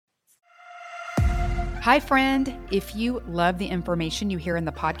Hi, friend. If you love the information you hear in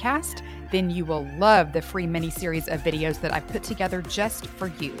the podcast, then you will love the free mini-series of videos that I've put together just for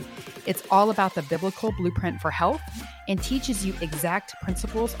you. It's all about the biblical blueprint for health and teaches you exact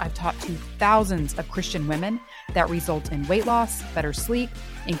principles I've taught to thousands of Christian women that result in weight loss, better sleep,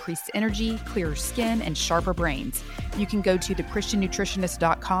 increased energy, clearer skin, and sharper brains. You can go to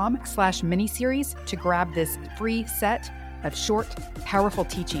thechristiannutritionist.com/miniseries to grab this free set of short, powerful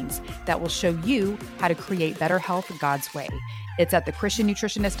teachings that will show you how to create better health God's way. It's at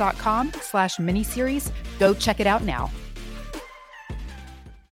thechristiannutritionist.com/miniseries. Go check it out now.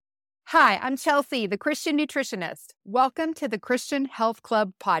 Hi, I'm Chelsea, the Christian Nutritionist. Welcome to the Christian Health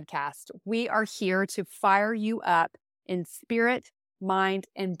Club podcast. We are here to fire you up in spirit, mind,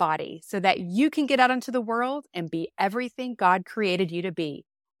 and body so that you can get out into the world and be everything God created you to be.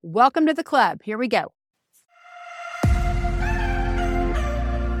 Welcome to the club. Here we go.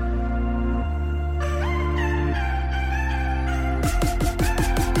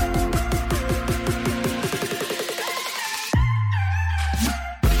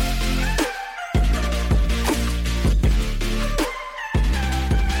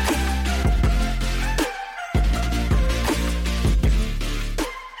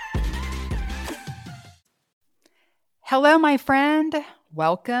 Hello, my friend.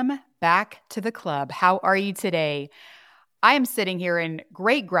 Welcome back to the club. How are you today? I am sitting here in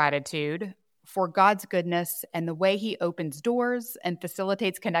great gratitude for God's goodness and the way He opens doors and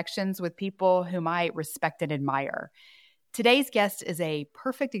facilitates connections with people whom I respect and admire. Today's guest is a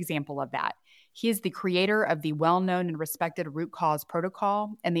perfect example of that. He is the creator of the well-known and respected Root Cause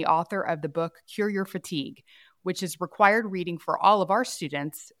Protocol and the author of the book Cure Your Fatigue, which is required reading for all of our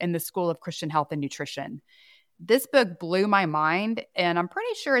students in the School of Christian Health and Nutrition. This book blew my mind, and I'm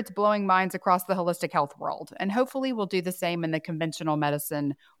pretty sure it's blowing minds across the holistic health world, and hopefully we'll do the same in the conventional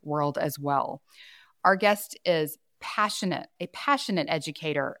medicine world as well. Our guest is a passionate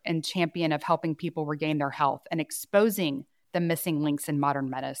educator and champion of helping people regain their health and exposing the missing links in modern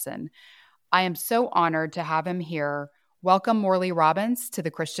medicine. I am so honored to have him here. Welcome, Morley Robbins, to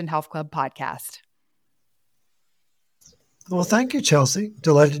the Christian Health Club podcast. Well, thank you, Chelsea.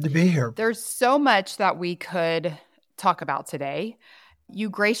 Delighted to be here. There's so much that we could talk about today.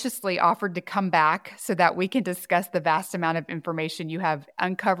 You graciously offered to come back so that we can discuss the vast amount of information you have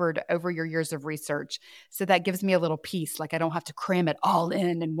uncovered over your years of research. So that gives me a little peace, like I don't have to cram it all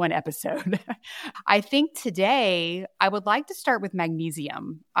in one episode. I think today I would like to start with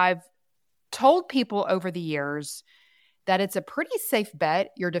magnesium. I've told people over the years that it's a pretty safe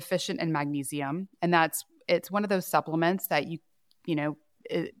bet you're deficient in magnesium, and it's one of those supplements that it's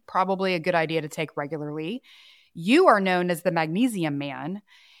probably a good idea to take regularly. You are known as the magnesium man.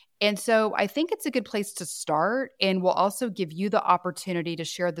 And so I think it's a good place to start, and will also give you the opportunity to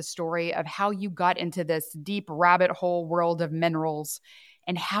share the story of how you got into this deep rabbit hole world of minerals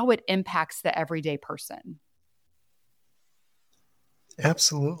and how it impacts the everyday person.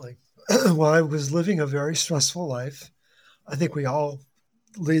 Absolutely. Well, I was living a very stressful life. I think we all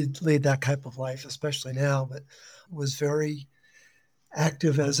lead that type of life, especially now, but was very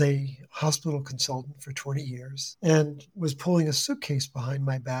active as a hospital consultant for 20 years and was pulling a suitcase behind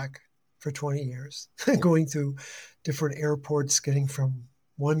my back for 20 years, going through different airports, getting from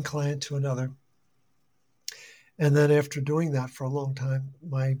one client to another. And then after doing that for a long time,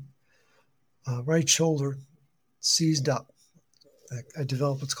 my right shoulder seized up. I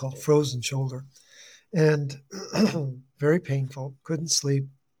developed what's called frozen shoulder, and very painful, couldn't sleep,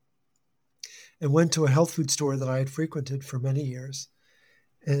 and went to a health food store that I had frequented for many years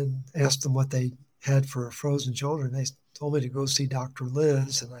and asked them what they had for a frozen shoulder. And they told me to go see Dr.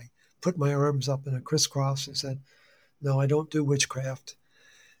 Liz. And I put my arms up in a crisscross and said, no, I don't do witchcraft,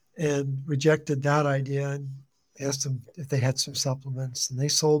 and rejected that idea and asked them if they had some supplements. And they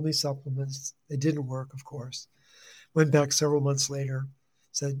sold me supplements. They didn't work, of course. Went back several months later,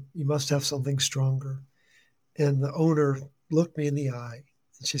 said, you must have something stronger. And the owner looked me in the eye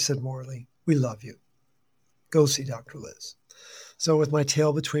and she said, Morley, we love you. Go see Dr. Liz. So with my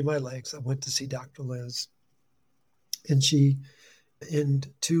tail between my legs, I went to see Dr. Liz. And she, in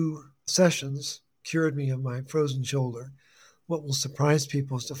 2 sessions, cured me of my frozen shoulder. What will surprise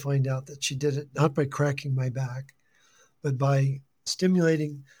people is to find out that she did it not by cracking my back, but by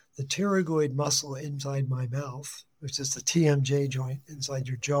stimulating the pterygoid muscle inside my mouth, which is the TMJ joint inside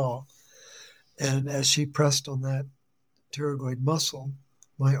your jaw. And as she pressed on that pterygoid muscle,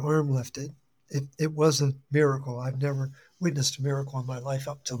 my arm lifted. It was a miracle. I've never witnessed a miracle in my life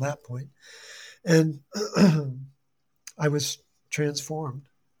up to that point. And I was transformed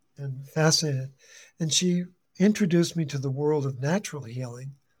and fascinated. And she introduced me to the world of natural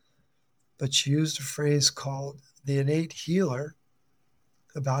healing but she used a phrase called the innate healer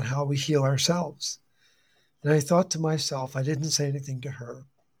about how we heal ourselves. And I thought to myself, I didn't say anything to her,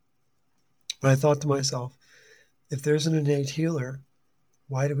 but I thought to myself, if there's an innate healer,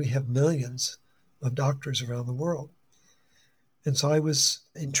 why do we have millions of doctors around the world? And so I was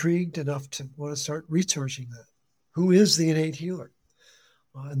intrigued enough to want to start researching that. Who is the innate healer?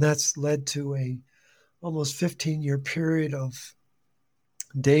 And that's led to a almost 15-year period of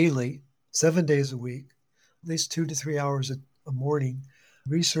daily, 7 days a week, at least 2 to 3 hours a morning,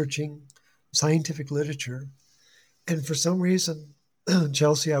 researching scientific literature. And for some reason,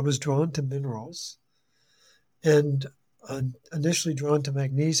 Chelsea, I was drawn to minerals and initially drawn to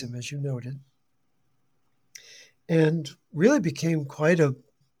magnesium, as you noted, and really became quite a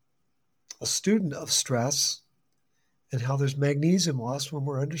student of stress and how there's magnesium loss when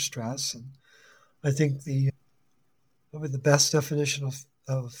we're under stress. And I think probably the best definition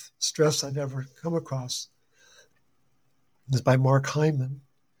of stress I've ever come across is by Mark Hyman.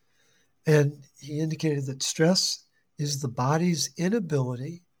 And he indicated that stress is the body's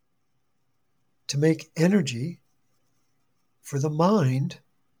inability to make energy for the mind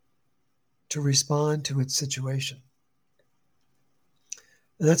to respond to its situation.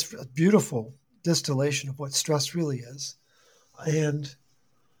 And that's a beautiful distillation of what stress really is. And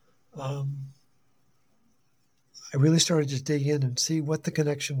I really started to dig in and see what the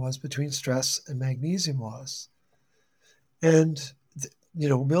connection was between stress and magnesium loss. And,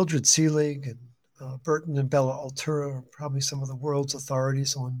 Mildred Seelig and Burton and Bella Altura are probably some of the world's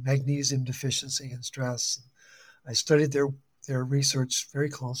authorities on magnesium deficiency and stress. I studied their research very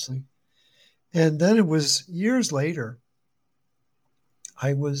closely. And then it was years later,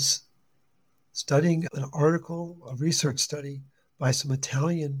 I was studying an article, a research study by some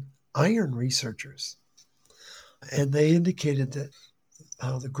Italian iron researchers. And they indicated that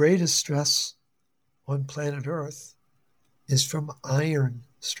the greatest stress on planet Earth is from iron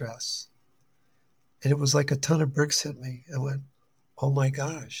stress. And it was like a ton of bricks hit me. I went, oh my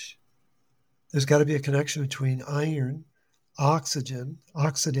gosh, there's got to be a connection between iron, oxygen,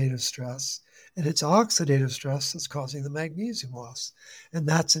 oxidative stress, and it's oxidative stress that's causing the magnesium loss. And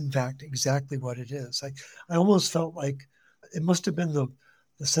that's, in fact, exactly what it is. I almost felt like it must have been the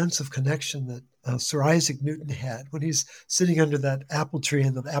sense of connection that Sir Isaac Newton had when he's sitting under that apple tree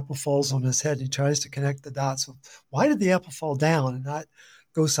and the apple falls on his head. He tries to connect the dots. Why did the apple fall down and not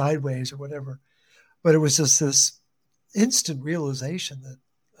go sideways or whatever? But it was just this instant realization that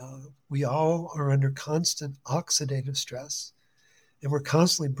we all are under constant oxidative stress, and we're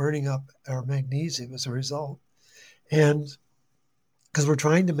constantly burning up our magnesium as a result. And because we're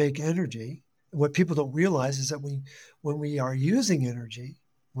trying to make energy, what people don't realize is that when we are using energy,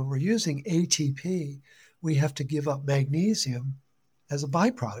 when we're using ATP, we have to give up magnesium as a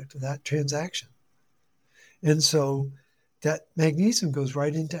byproduct of that transaction. And so that magnesium goes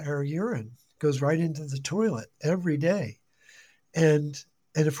right into our urine, goes right into the toilet every day. And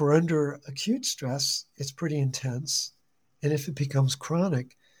if we're under acute stress, it's pretty intense. And if it becomes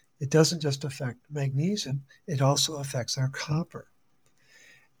chronic, it doesn't just affect magnesium, it also affects our copper.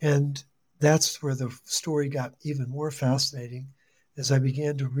 And that's where the story got even more fascinating as I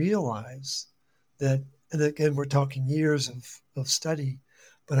began to realize that, and again, we're talking years of study,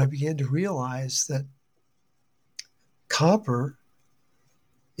 but I began to realize that copper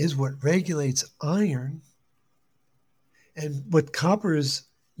is what regulates iron. And what copper's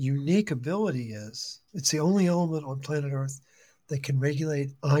unique ability is, it's the only element on planet Earth that can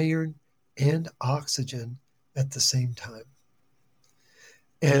regulate iron and oxygen at the same time.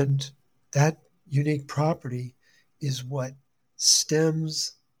 And that unique property is what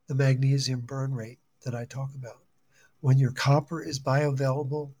stems the magnesium burn rate that I talk about. When your copper is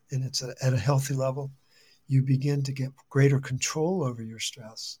bioavailable and it's at a healthy level, you begin to get greater control over your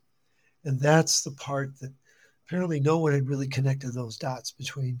stress. And that's the part that apparently no one had really connected those dots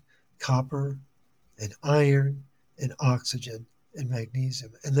between copper and iron and oxygen and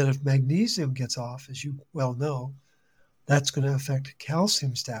magnesium. And then if magnesium gets off, as you well know, that's going to affect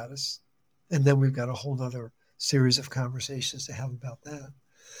calcium status. And then we've got a whole other series of conversations to have about that.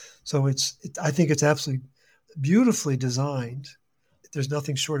 So I think it's absolutely beautifully designed. There's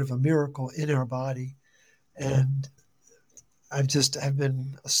nothing short of a miracle in our body. And I've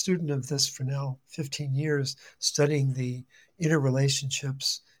been a student of this for now 15 years, studying the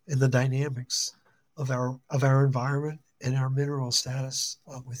interrelationships and the dynamics of our environment and our mineral status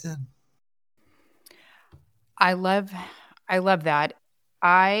within. I love that.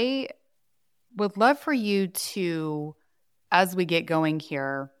 I would love for you to, as we get going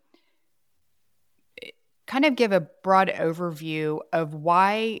here, kind of give a broad overview of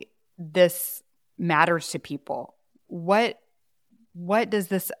why this matters to people. What does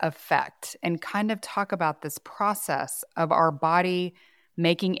this affect? And kind of talk about this process of our body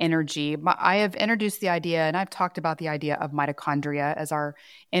making energy. I have introduced the idea, and I've talked about the idea of mitochondria as our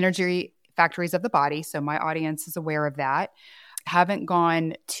energy factories of the body. So my audience is aware of that. Haven't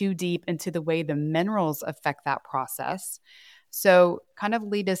gone too deep into the way the minerals affect that process. So kind of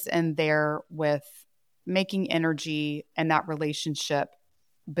lead us in there with making energy and that relationship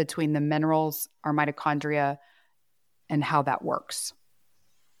between the minerals, our mitochondria, and how that works.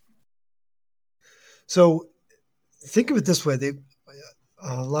 So think of it this way.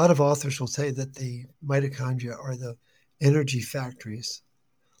 A lot of authors will say that the mitochondria are the energy factories.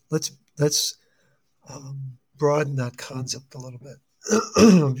 Let's broaden that concept a little bit.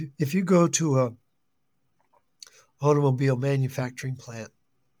 If you go to a automobile manufacturing plant,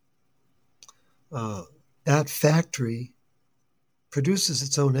 that factory produces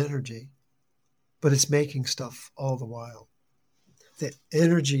its own energy, but it's making stuff all the while. The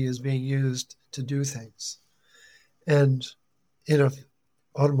energy is being used to do things. And in an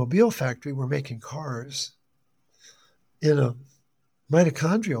automobile factory, we're making cars. In a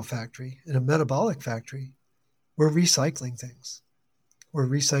mitochondrial factory, in a metabolic factory, we're recycling things. We're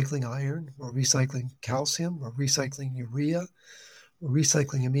recycling iron, we're recycling calcium, we're recycling urea, we're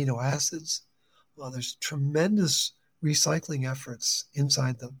recycling amino acids. Well, there's tremendous recycling efforts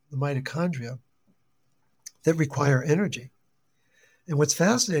inside the mitochondria that require energy. And what's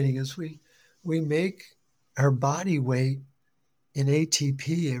fascinating is we make our body weight in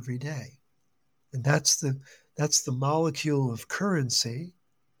ATP every day. And that's the molecule of currency.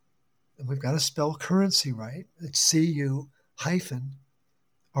 And we've got to spell currency right. It's CU-RRENCY.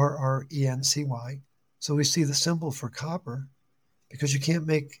 So we see the symbol for copper because you can't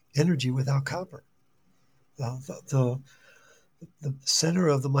make energy without copper. The center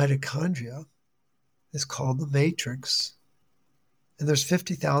of the mitochondria is called the matrix. And there's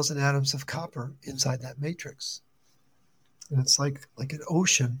 50,000 atoms of copper inside that matrix. And it's like an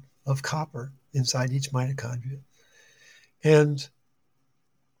ocean of copper inside each mitochondria. And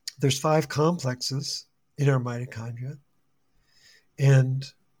there's 5 complexes in our mitochondria.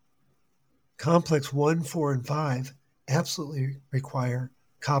 And complex 1, 4, and 5 absolutely require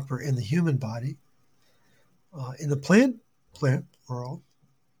copper in the human body. In the plant world,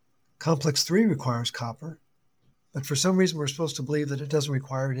 complex 3 requires copper. But for some reason, we're supposed to believe that it doesn't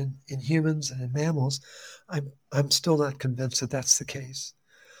require it in humans and in mammals. I'm still not convinced that that's the case.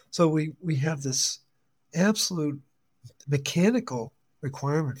 So we have this absolute mechanical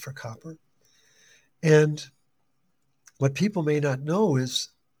requirement for copper. And what people may not know is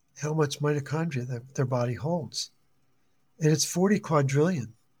how much mitochondria their body holds. And it's 40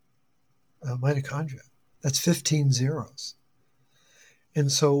 quadrillion mitochondria. That's 15 zeros.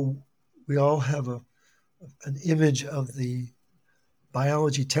 And so we all have an image of the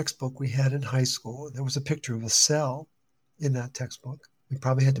biology textbook we had in high school. There was a picture of a cell in that textbook. We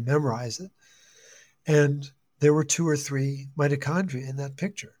probably had to memorize it. And there were 2 or 3 mitochondria in that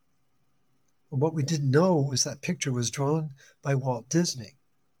picture. And what we didn't know was that picture was drawn by Walt Disney.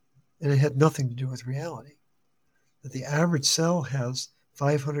 And it had nothing to do with reality. That the average cell has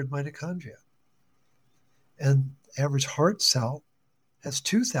 500 mitochondria. And the average heart cell has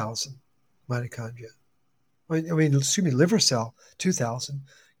 2,000 mitochondria. Liver cell, 2,000,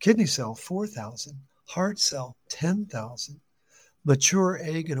 kidney cell, 4,000, heart cell, 10,000, mature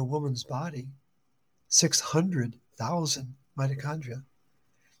egg in a woman's body, 600,000 mitochondria.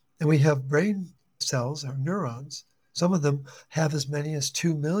 And we have brain cells, or neurons, some of them have as many as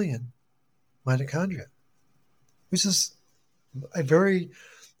 2 million mitochondria, which is a very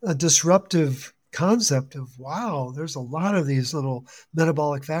disruptive concept of, wow, there's a lot of these little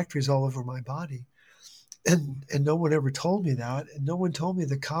metabolic factories all over my body. And no one ever told me that. And no one told me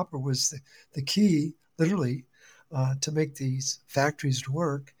that copper was the key, literally, to make these factories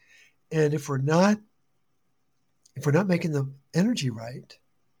work. And if we're not making the energy right,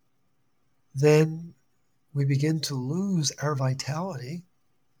 then we begin to lose our vitality.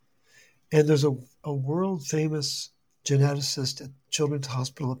 And there's a world famous geneticist at Children's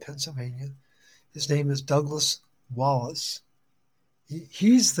Hospital of Pennsylvania. His name is Douglas Wallace.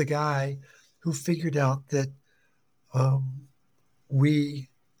 He's the guy who figured out that we,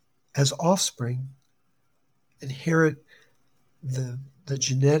 as offspring, inherit the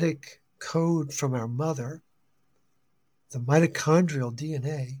genetic code from our mother. The mitochondrial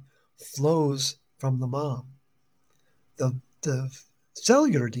DNA flows from the mom. The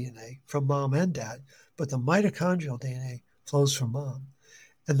cellular DNA from mom and dad, but the mitochondrial DNA flows from mom.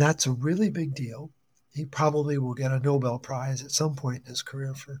 And that's a really big deal. he probably will get a Nobel Prize at some point in his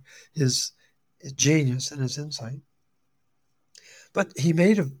career for his genius and his insight. But he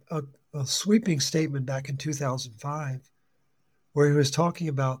made a sweeping statement back in 2005 where he was talking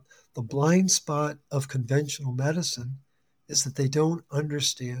about the blind spot of conventional medicine is that they don't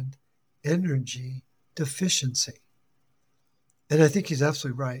understand energy deficiency. And I think he's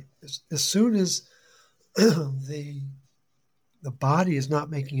absolutely right. As soon as the body is not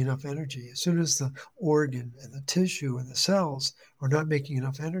making enough energy, as soon as the organ and the tissue and the cells are not making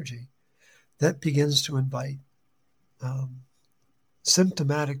enough energy, that begins to invite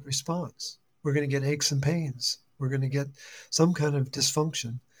symptomatic response. We're going to get aches and pains. We're going to get some kind of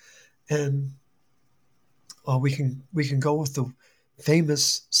dysfunction. And we can go with the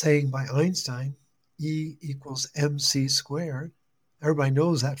famous saying by Einstein, E equals mc squared. Everybody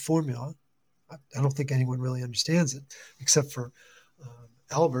knows that formula. I don't think anyone really understands it, except for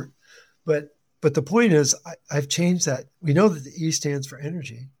Albert. But the point is, I've changed that. We know that the E stands for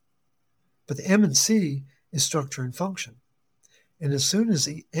energy, but the M and C is structure and function. And as soon as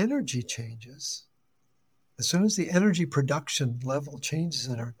the energy changes, as soon as the energy production level changes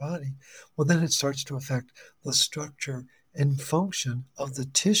in our body, well, then it starts to affect the structure and function of the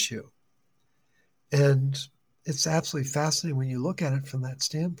tissue. And it's absolutely fascinating when you look at it from that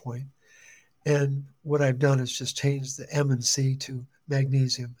standpoint. And what I've done is just change the M and C to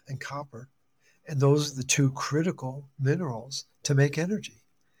magnesium and copper. And those are the two critical minerals to make energy.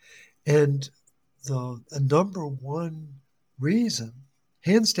 And the number one reason,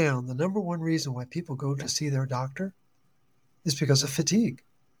 hands down, the number one reason why people go to see their doctor is because of fatigue.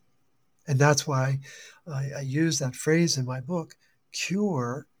 And that's why I use that phrase in my book,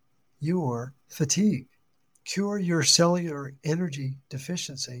 cure your fatigue, cure your cellular energy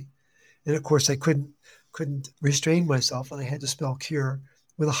deficiency. And of course, I couldn't restrain myself, and I had to spell cure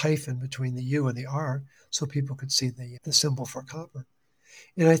with a hyphen between the U and the R so people could see the symbol for copper.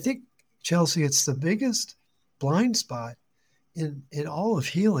 And I think, Chelsea, it's the biggest blind spot in all of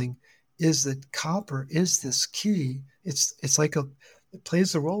healing is that copper is this key. It's like it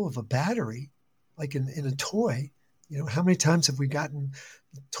plays the role of a battery, like in a toy. You know, how many times have we gotten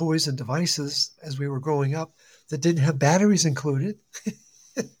toys and devices as we were growing up that didn't have batteries included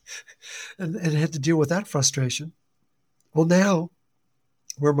and had to deal with that frustration? Well, now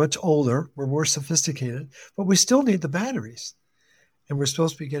we're much older, we're more sophisticated, but we still need the batteries. And we're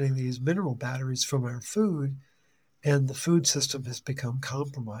supposed to be getting these mineral batteries from our food, and the food system has become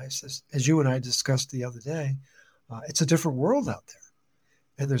compromised. As you and I discussed the other day, it's a different world out there.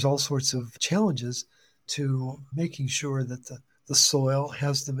 And there's all sorts of challenges to making sure that the soil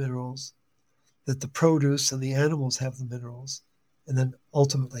has the minerals, that the produce and the animals have the minerals, and then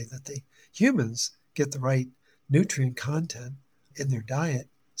ultimately that the humans get the right nutrient content in their diet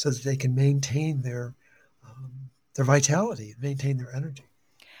so that they can maintain their vitality and maintain their energy.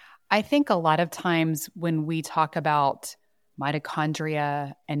 I think a lot of times when we talk about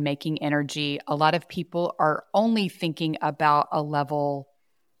mitochondria and making energy, a lot of people are only thinking about a level.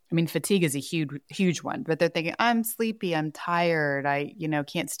 I mean, fatigue is a huge one, but they're thinking, I'm sleepy, I'm tired, I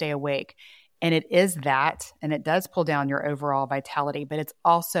can't stay awake. And it is that, and it does pull down your overall vitality, but it's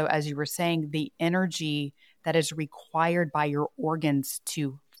also, as you were saying, the energy that is required by your organs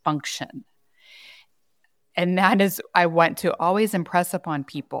to function. And that is, I want to always impress upon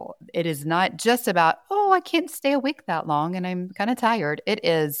people. It is not just about, I can't stay awake that long and I'm kind of tired. It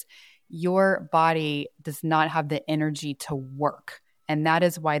is your body does not have the energy to work. And that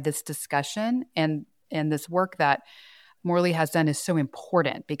is why this discussion and this work that Morley has done is so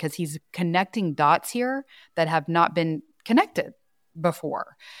important, because he's connecting dots here that have not been connected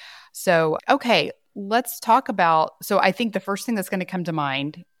before. So, okay, let's talk about, so I think the first thing that's going to come to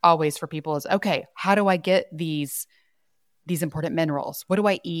mind always for people is, okay, how do I get these important minerals? What do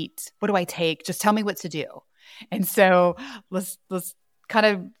I eat? What do I take? Just tell me what to do. And so let's kind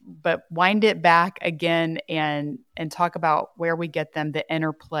of, but wind it back again and talk about where we get them, the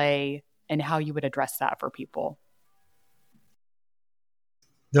interplay, and how you would address that for people.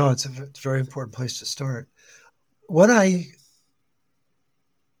 No, it's a very important place to start. What I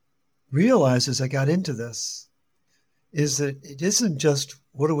realized as I got into this is that it isn't just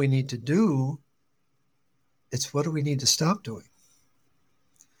what do we need to do, it's what do we need to stop doing.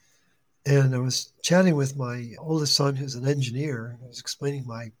 And I was chatting with my oldest son, who's an engineer. I was explaining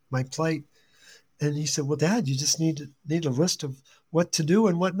my plight. And he said, well, Dad, you just need a list of what to do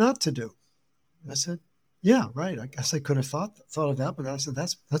and what not to do. And I said, yeah, right. I guess I could have thought of that, but I said,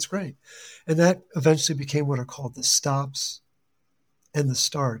 that's great. And that eventually became what are called the stops and the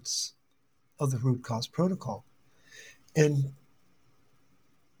starts of the root cause protocol. And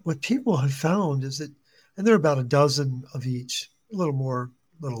what people have found is that And there are about a dozen of each, a little more,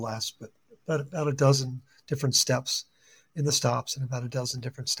 a little less, but about a dozen different steps in the stops and about a dozen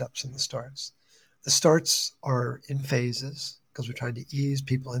different steps in the starts. The starts are in phases because we're trying to ease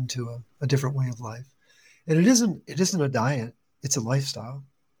people into a different way of life. And it isn't a diet, it's a lifestyle.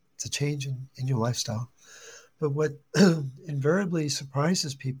 It's a change in your lifestyle. But what invariably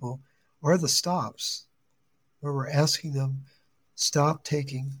surprises people are the stops where we're asking them, stop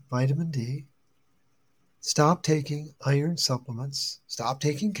taking vitamin D, stop taking iron supplements, stop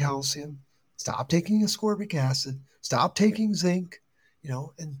taking calcium, stop taking ascorbic acid, stop taking zinc,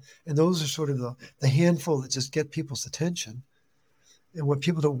 and those are sort of the handful that just get people's attention. And what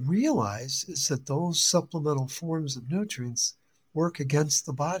people don't realize is that those supplemental forms of nutrients work against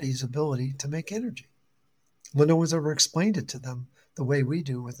the body's ability to make energy. Well, no one's ever explained it to them the way we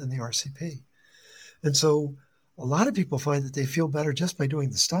do within the RCP. And so a lot of people find that they feel better just by doing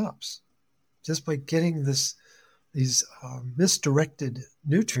the stops, just by getting these misdirected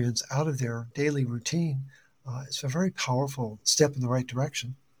nutrients out of their daily routine. It's a very powerful step in the right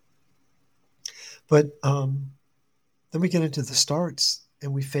direction. But then we get into the starts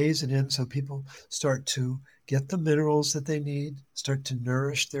and we phase it in so people start to get the minerals that they need, start to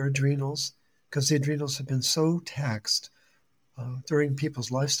nourish their adrenals, because the adrenals have been so taxed during people's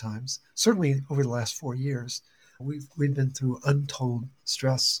lifetimes. Certainly over the last 4 years, we've been through untold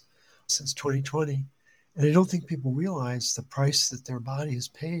stress since 2020. And I don't think people realize the price that their body has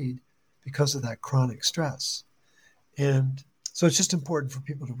paid because of that chronic stress. And so it's just important for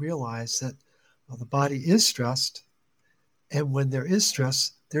people to realize that the body is stressed. And when there is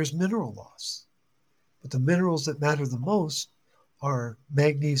stress, there's mineral loss. But the minerals that matter the most are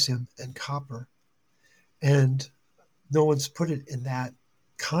magnesium and copper. And no one's put it in that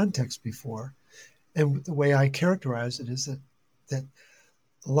context before. And the way I characterize it is that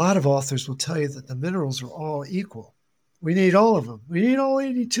a lot of authors will tell you that the minerals are all equal. We need all of them. We need all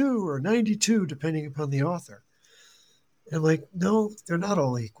 82 or 92, depending upon the author. And I'm like, no, they're not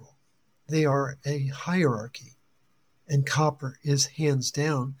all equal. They are a hierarchy. And copper is hands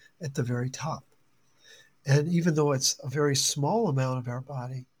down at the very top. And even though it's a very small amount of our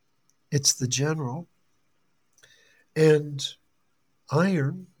body, it's the general. And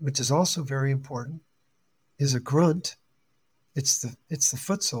iron, which is also very important, is a grunt. It's the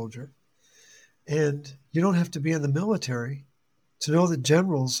foot soldier. And you don't have to be in the military to know that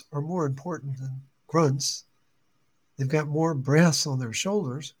generals are more important than grunts. They've got more brass on their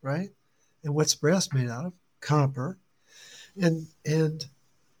shoulders, right? And what's brass made out of? Copper. And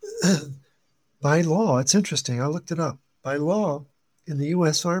by law, it's interesting. I looked it up. By law, in the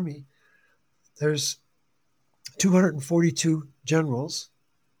U.S. Army, there's 242 generals.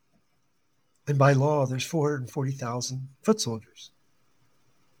 And by law, there's 440,000 foot soldiers.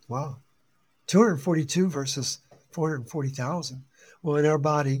 Wow. 242 versus 440,000. Well, in our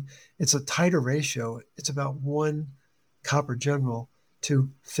body, it's a tighter ratio. It's about 1 copper general to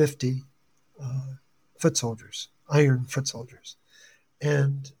 50 foot soldiers, iron foot soldiers.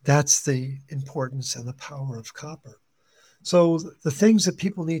 And that's the importance and the power of copper. So the things that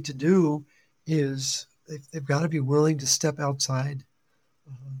people need to do is they've got to be willing to step outside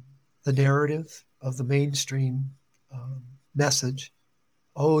the narrative of the mainstream message.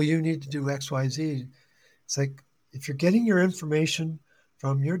 Oh, you need to do X, Y, Z. It's like if you're getting your information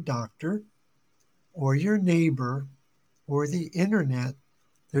from your doctor or your neighbor or the internet,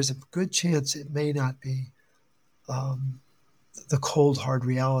 there's a good chance it may not be the cold, hard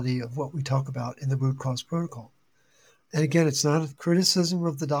reality of what we talk about in the root cause protocol. And again, it's not a criticism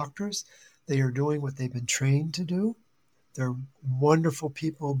of the doctors. They are doing what they've been trained to do. They're wonderful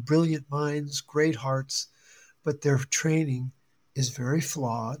people, brilliant minds, great hearts, but their training is very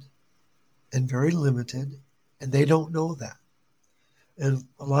flawed and very limited, and they don't know that. And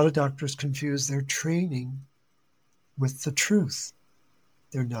a lot of doctors confuse their training with the truth.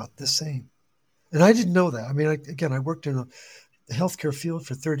 They're not the same. And I didn't know that. I mean, I worked in the healthcare field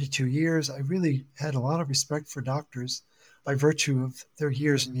for 32 years. I really had a lot of respect for doctors by virtue of their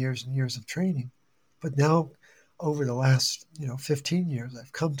years and years and years of training. But now, over the last 15 years,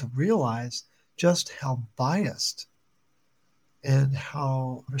 I've come to realize just how biased and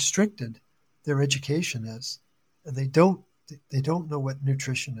how restricted their education is. And they don't know what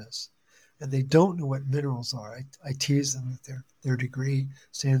nutrition is. And they don't know what minerals are. I tease them that their degree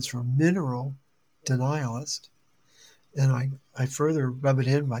stands for mineral denialist. And I further rub it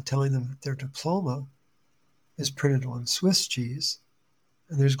in by telling them that their diploma is printed on Swiss cheese,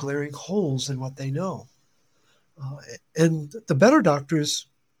 and there's glaring holes in what they know. And the better doctors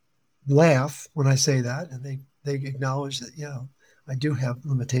laugh when I say that, and they acknowledge that, I do have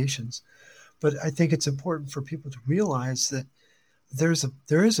limitations. But I think it's important for people to realize that there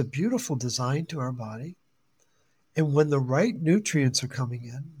is a beautiful design to our body. And when the right nutrients are coming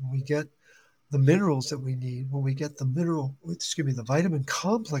in, when we get the minerals that we need, when we get the vitamin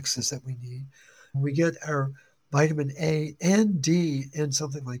complexes that we need, when we get our vitamin A and D in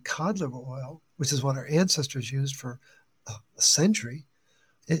something like cod liver oil, which is what our ancestors used for a century,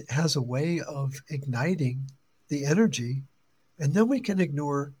 it has a way of igniting the energy, and then we can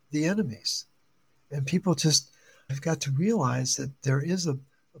ignore the enemies. And people just have got to realize that there is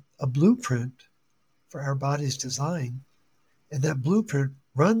a blueprint for our body's design, and that blueprint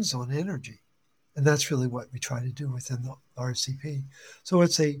runs on energy. And that's really what we try to do within the RCP. So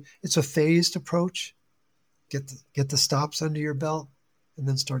it's a phased approach. Get the stops under your belt, and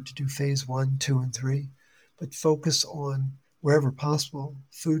then start to do phase 1, 2, and 3. But focus on, wherever possible,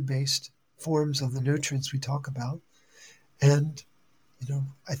 food-based forms of the nutrients we talk about. And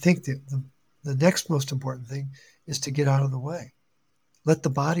I think that the next most important thing is to get out of the way. Let the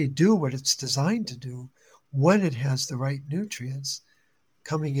body do what it's designed to do when it has the right nutrients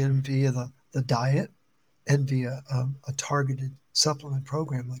coming in via the diet and via a targeted supplement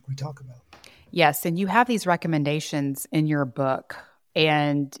program like we talk about. Yes, and you have these recommendations in your book,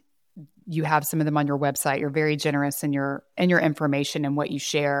 and you have some of them on your website. You're very generous in your information and what you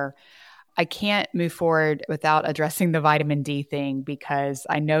share. I can't move forward without addressing the vitamin D thing, because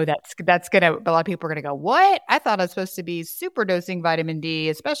I know that's going to, a lot of people are going to go, what? I thought I was supposed to be super dosing vitamin D,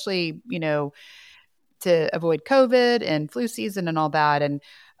 especially, to avoid COVID and flu season and all that. And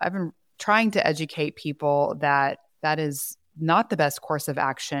I've been trying to educate people that is not the best course of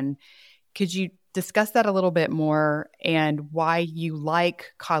action. Could you discuss that a little bit more, and why you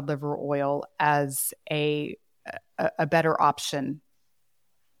like cod liver oil as a better option?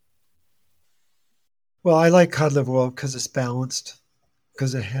 Well, I like cod liver oil because it's balanced,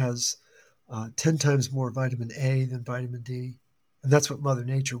 because it has 10 times more vitamin A than vitamin D. And that's what Mother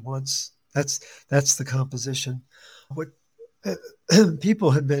Nature wants. That's the composition. What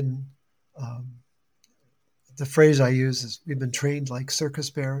people have been, the phrase I use is, we've been trained like circus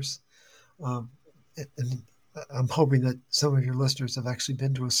bears. And I'm hoping that some of your listeners have actually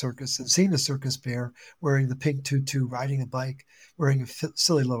been to a circus and seen a circus bear wearing the pink tutu, riding a bike, wearing a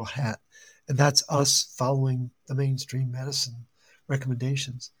silly little hat. And that's us following the mainstream medicine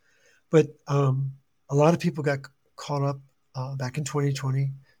recommendations. But a lot of people got caught up back in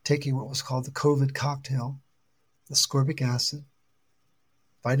 2020 taking what was called the COVID cocktail: ascorbic acid,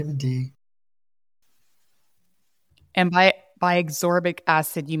 vitamin D. And by ascorbic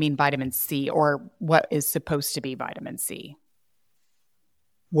acid, you mean vitamin C, or what is supposed to be vitamin C?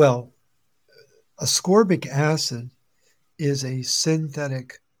 Well, ascorbic acid is a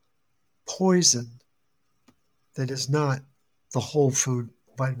synthetic poison that is not the whole food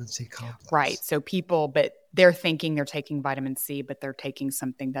vitamin C complex. Right. So but they're thinking they're taking vitamin C, but they're taking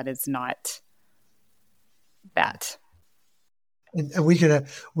something that is not that. And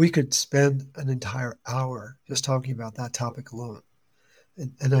we could spend an entire hour just talking about that topic alone.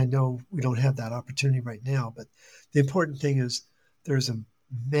 And I know we don't have that opportunity right now, but the important thing is there's a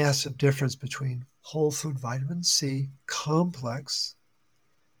massive difference between whole food vitamin C complex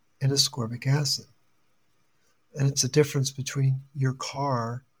and ascorbic acid. And it's a difference between your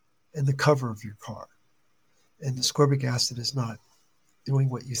car and the cover of your car. And ascorbic acid is not doing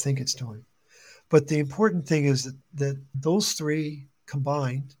what you think it's doing. But the important thing is that those three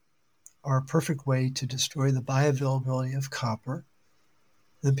combined are a perfect way to destroy the bioavailability of copper.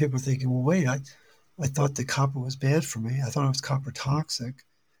 Then people are thinking, well, wait, I thought that copper was bad for me. I thought it was copper toxic.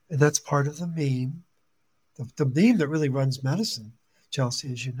 And that's part of the meme. The meme that really runs medicine,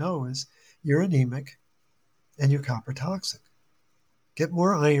 Chelsea, as you know, is you're anemic and you're copper toxic. Get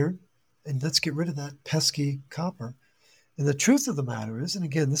more iron, and let's get rid of that pesky copper. And the truth of the matter is, and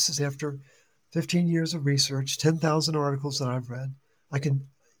again, this is after 15 years of research, 10,000 articles that I've read, I can,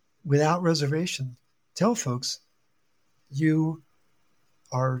 without reservation, tell folks you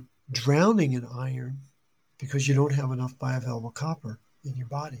are drowning in iron because you don't have enough bioavailable copper in your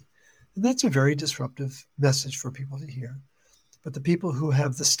body. And that's a very disruptive message for people to hear. But the people who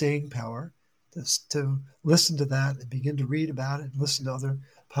have the staying power to listen to that and begin to read about it and listen to other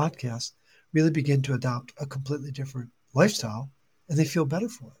podcasts really begin to adopt a completely different lifestyle, and they feel better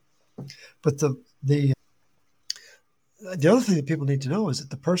for it. But the other thing that people need to know is that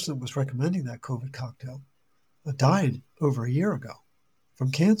the person that was recommending that COVID cocktail died over a year ago from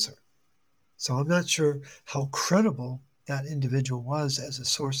cancer. So I'm not sure how credible that individual was as a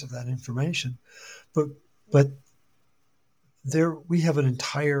source of that information. But there we have an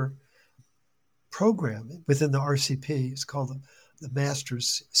entire program within the RCP. It's called the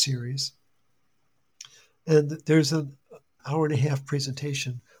Masters Series. And there's an hour and a half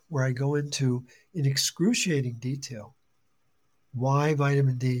presentation where I go into in excruciating detail why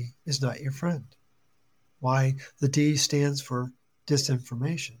vitamin D is not your friend, why the D stands for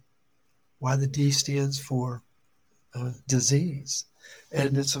disinformation, why the D stands for disease.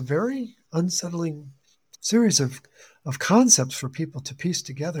 And it's a very unsettling series of concepts for people to piece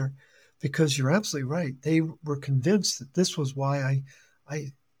together, because you're absolutely right. They were convinced that this was why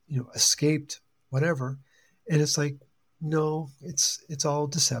I escaped whatever. And it's like, no, it's all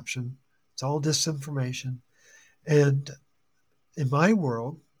deception. It's all disinformation. And in my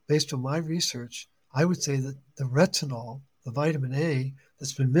world, based on my research, I would say that the retinol, the vitamin A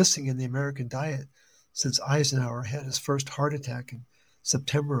that's been missing in the American diet since Eisenhower had his first heart attack in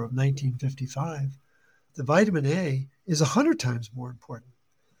September of 1955, the vitamin A is 100 times more important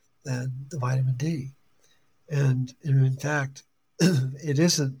than the vitamin D. And in fact, it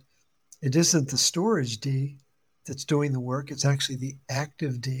isn't the storage D that's doing the work. It's actually the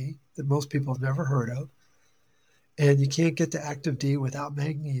active D that most people have never heard of. And you can't get to active D without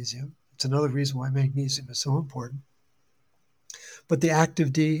magnesium. It's another reason why magnesium is so important. But the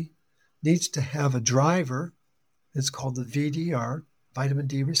active D needs to have a driver. It's called the VDR, vitamin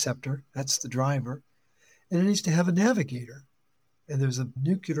D receptor. That's the driver. And it needs to have a navigator. And there's a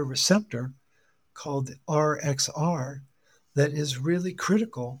nuclear receptor called the RXR that is really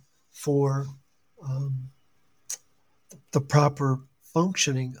critical for the proper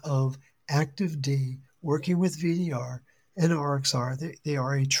functioning of active D working with VDR and RXR. They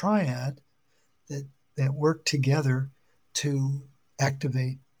are a triad that work together to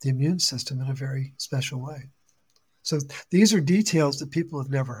activate the immune system in a very special way. So these are details that people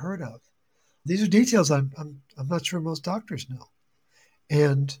have never heard of. These are details I'm not sure most doctors know.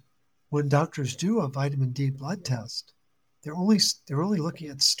 And when doctors do a vitamin D blood test, they're only looking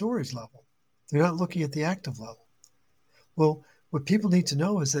at the storage level. They're not looking at the active level. Well, what people need to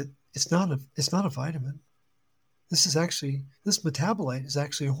know is that it's not a vitamin. This metabolite is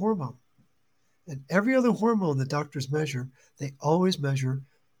actually a hormone. And every other hormone that doctors measure, they always measure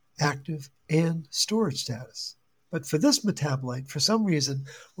active and storage status. But for this metabolite, for some reason,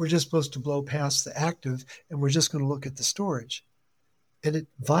 we're just supposed to blow past the active and we're just going to look at the storage. And it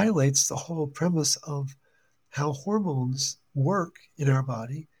violates the whole premise of how hormones work in our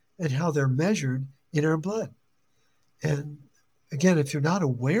body and how they're measured in our blood. And again, if you're not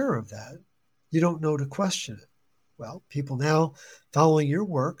aware of that, you don't know to question it. Well, people now following your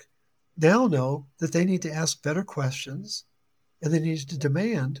work now know that they need to ask better questions and they need to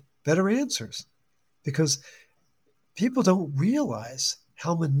demand better answers, because people don't realize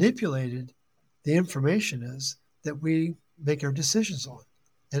how manipulated the information is that we make our decisions on.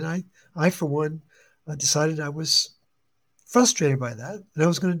 And I for one, decided I was frustrated by that and I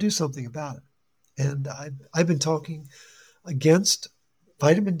was going to do something about it. And I've been talking against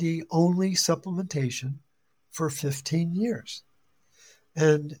vitamin D only supplementation for 15 years.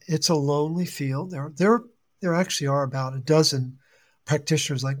 And it's a lonely field. There actually are about a dozen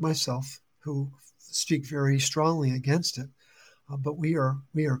practitioners like myself who speak very strongly against it. But we are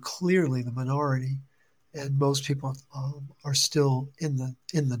clearly the minority, and most people are still in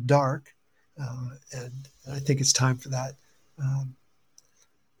the dark. And I think it's time for that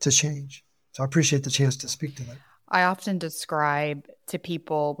to change. So I appreciate the chance to speak to that. I often describe to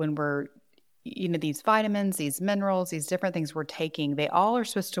people when we're, these vitamins, these minerals, these different things we're taking, they all are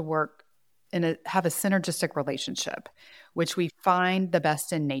supposed to work and have a synergistic relationship, which we find the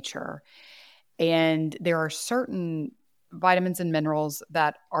best in nature. And there are certain vitamins and minerals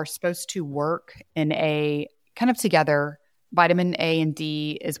that are supposed to work in a kind of together. Vitamin A and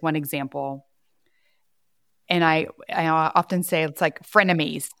D is one example. And I often say it's like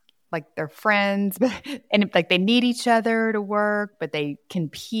frenemies, like they're friends, and like they need each other to work, but they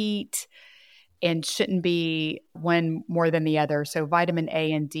compete and shouldn't be one more than the other. So vitamin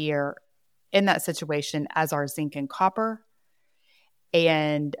A and D are in that situation, as are zinc and copper.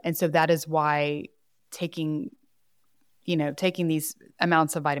 And so that is why taking these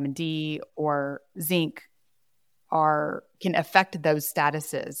amounts of vitamin D or zinc can affect those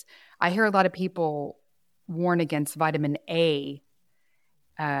statuses. I hear a lot of people warn against vitamin A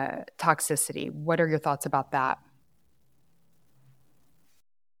toxicity. What are your thoughts about that?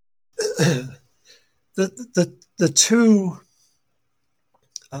 The two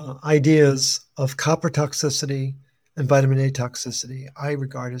ideas of copper toxicity and vitamin A toxicity I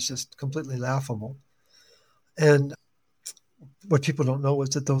regard as just completely laughable. And what people don't know is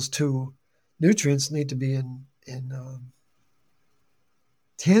that those two nutrients need to be in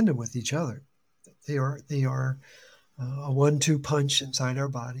tandem with each other. They are a 1-2 punch inside our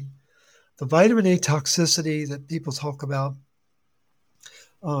body. The vitamin A toxicity that people talk about,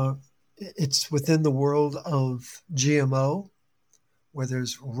 it's within the world of GMO, where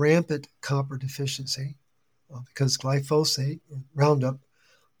there's rampant copper deficiency, because glyphosate, Roundup,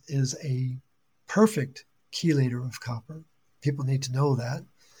 is a perfect chelator of copper. People need to know that.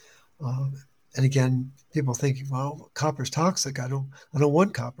 And again, people thinking, well, copper's toxic. I don't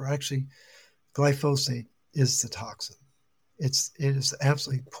want copper. Actually, glyphosate is the toxin. It is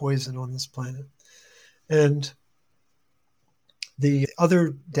absolutely poison on this planet. And the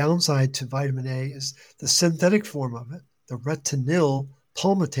other downside to vitamin A is the synthetic form of it, the retinyl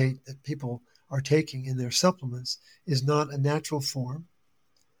palmitate that people are taking in their supplements, is not a natural form.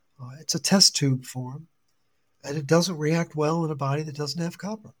 It's a test tube form, and it doesn't react well in a body that doesn't have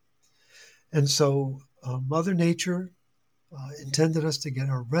copper. And so Mother Nature intended us to get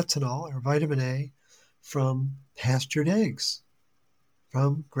our retinol, our vitamin A, from pastured eggs,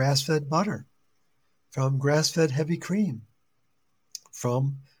 from grass-fed butter, from grass-fed heavy cream,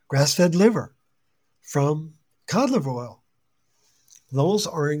 from grass-fed liver, from cod liver oil. Those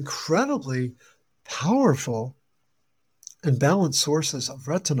are incredibly powerful and balanced sources of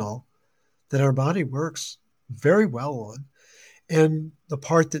retinol that our body works very well on. And the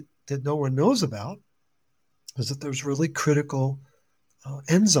part that no one knows about is that there's really critical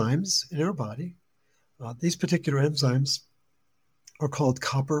enzymes in our body. These particular enzymes are called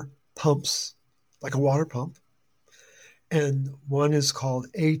copper pumps, like a water pump. And one is called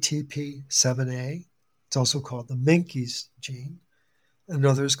ATP7A. It's also called the Menkes gene.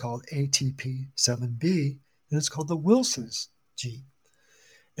 Another is called ATP7B, and it's called the Wilson's gene.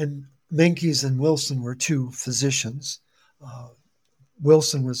 And Menkes and Wilson were two physicians.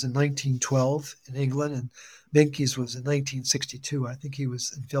 Wilson was in 1912 in England, and Menkes was in 1962. I think he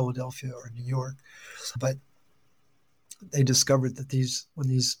was in Philadelphia or New York. But they discovered that when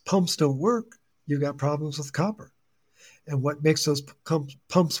these pumps don't work, you've got problems with copper. And what makes those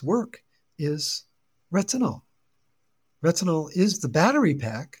pumps work is retinol. Retinol is the battery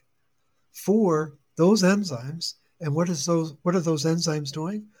pack for those enzymes. And what are those enzymes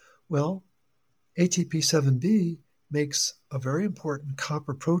doing? Well, ATP7B makes a very important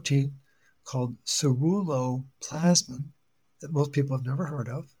copper protein called ceruloplasmin that most people have never heard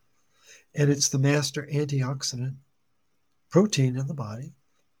of. And it's the master antioxidant protein in the body.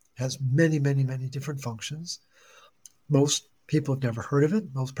 It has many, many, many different functions. Most people have never heard of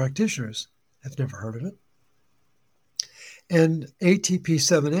it. Most practitioners have never heard of it. And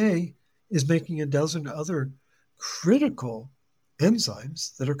ATP7A is making a dozen other critical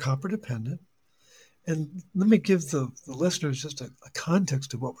enzymes that are copper dependent. And let me give the listeners just a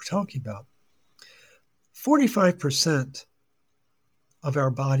context of what we're talking about. 45% of our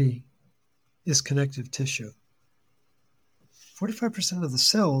body is connective tissue. 45% of the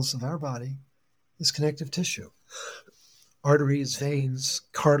cells of our body is connective tissue. Arteries, veins,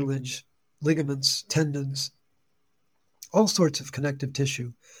 cartilage, ligaments, tendons, all sorts of connective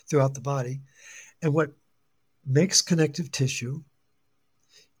tissue throughout the body. And what makes connective tissue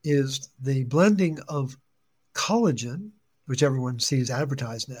is the blending of collagen, which everyone sees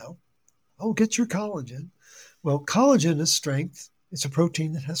advertised now. Oh, get your collagen. Well, collagen is strength. It's a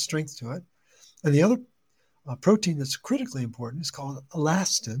protein that has strength to it. And the other protein that's critically important is called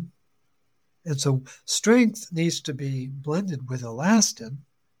elastin. And so strength needs to be blended with elastin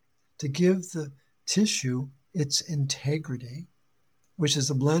to give the tissue its integrity, which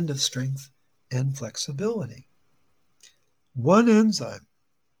is a blend of strength and flexibility. One enzyme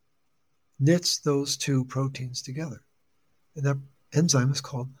knits those two proteins together. And that enzyme is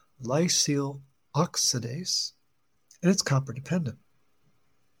called lysyl oxidase, and it's copper dependent.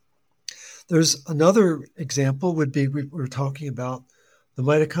 There's another example would be, we're talking about the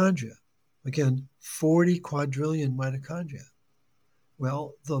mitochondria. Again, 40 quadrillion mitochondria.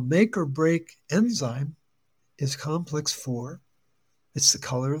 Well, the make or break enzyme is complex 4. It's the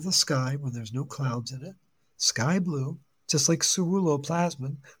color of the sky when there's no clouds in it. Sky blue, just like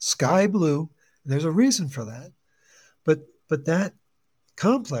ceruloplasmin, sky blue. There's a reason for that. But that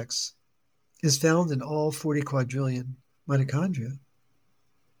complex is found in all 40 quadrillion mitochondria.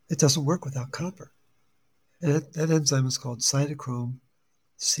 It doesn't work without copper. And that enzyme is called cytochrome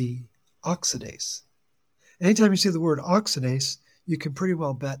C oxidase. Anytime you see the word oxidase, you can pretty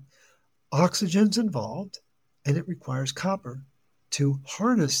well bet oxygen's involved, and it requires copper to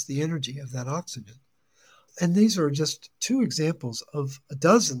harness the energy of that oxygen. And these are just two examples of a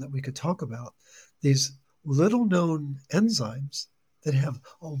dozen that we could talk about. These little-known enzymes that have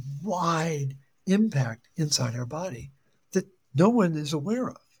a wide impact inside our body that no one is aware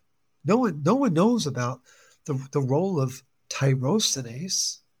of. No one knows about the role of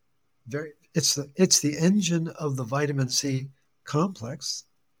tyrosinase, It's the engine of the vitamin C complex.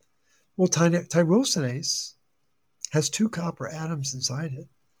 Well, tyrosinase has 2 copper atoms inside it,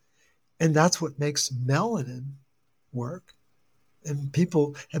 and that's what makes melanin work. And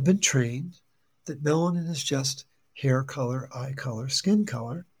people have been trained that melanin is just hair color, eye color, skin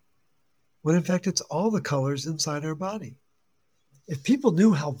color, when in fact it's all the colors inside our body. If people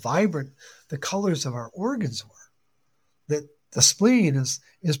knew how vibrant the colors of our organs were, that the spleen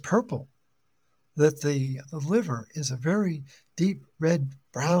is purple, that the liver is a very deep red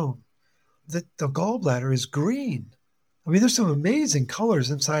brown, that the gallbladder is green. I mean, there's some amazing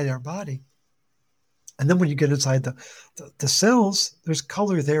colors inside our body. And then when you get inside the cells, there's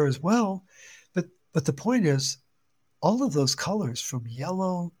color there as well. But the point is, all of those colors from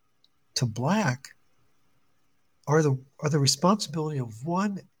yellow to black are the responsibility of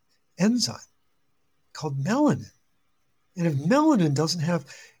one enzyme called melanin. And if melanin doesn't have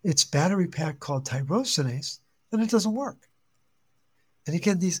its battery pack called tyrosinase, then it doesn't work. And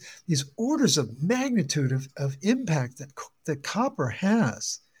again, these orders of magnitude of impact that copper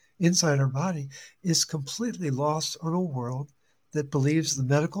has inside our body is completely lost on a world that believes the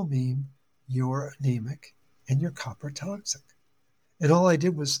medical meme, you're anemic and you're copper toxic. And all I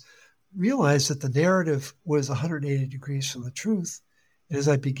did was realize that the narrative was 180 degrees from the truth. And as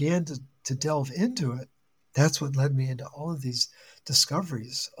I began to delve into it, that's what led me into all of these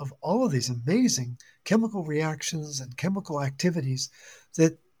discoveries of all of these amazing chemical reactions and chemical activities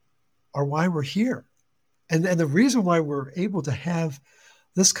that are why we're here. And the reason why we're able to have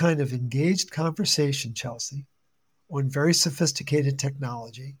this kind of engaged conversation, Chelsea, on very sophisticated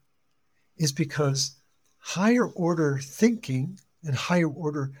technology is because higher order thinking and higher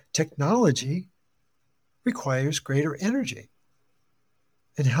order technology requires greater energy.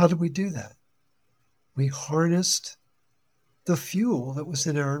 And how do we do that? We harnessed the fuel that was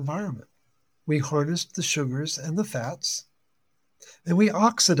in our environment. We harnessed the sugars and the fats, and we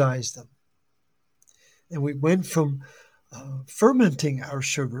oxidized them. And we went from fermenting our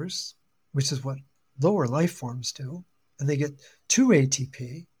sugars, which is what lower life forms do, and they get 2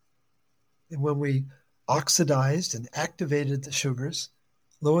 ATP. And when we oxidized and activated the sugars,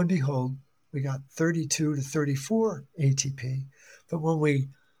 lo and behold, we got 32 to 34 ATP. But when we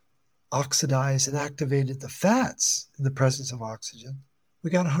oxidized and activated the fats in the presence of oxygen, we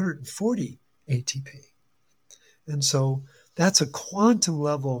got 140 ATP. And so that's a quantum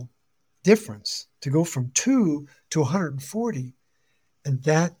level difference to go from 2 to 140. And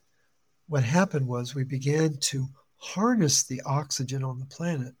that, what happened was we began to harness the oxygen on the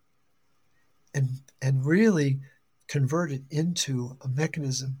planet and really convert it into a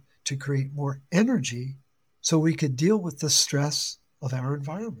mechanism to create more energy so we could deal with the stress of our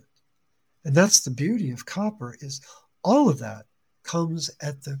environment. And that's the beauty of copper, is all of that comes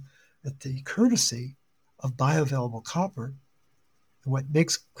at the courtesy of bioavailable copper. And what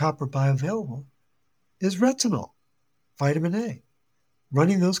makes copper bioavailable is retinol, vitamin A,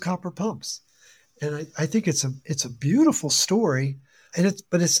 running those copper pumps. And I think it's a beautiful story,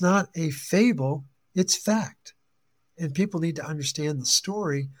 but it's not a fable, it's fact. And people need to understand the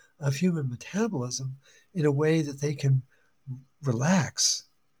story of human metabolism in a way that they can relax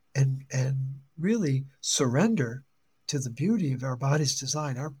and really surrender to the beauty of our body's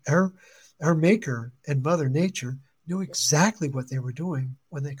design. Our maker and Mother Nature knew exactly what they were doing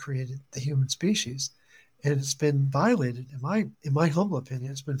when they created the human species. And it's been violated, in my humble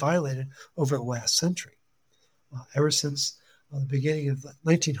opinion, it's been violated over the last century. Ever since the beginning of the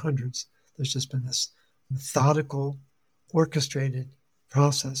 1900s, there's just been this methodical, orchestrated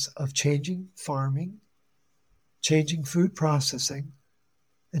process of changing farming, changing food processing,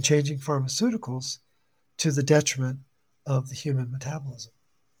 and changing pharmaceuticals to the detriment of the human metabolism.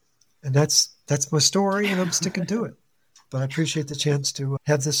 And that's my story, and I'm sticking to it. But I appreciate the chance to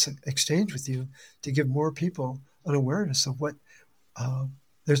have this exchange with you to give more people an awareness of what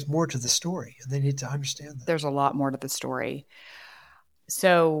there's more to the story, and they need to understand that. There's a lot more to the story.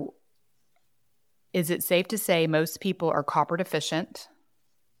 So is it safe to say most people are copper deficient,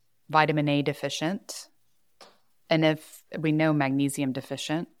 vitamin A deficient, and if we know magnesium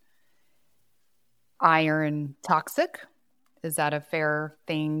deficient, iron toxic? Is that a fair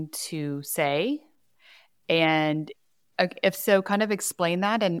thing to say? And if so, kind of explain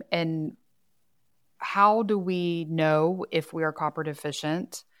that, and how do we know if we are copper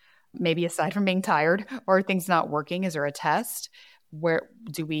deficient? Maybe aside from being tired or things not working, is there a test? Where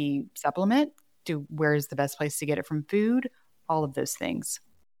do we supplement? Where is the best place to get it from food? All of those things.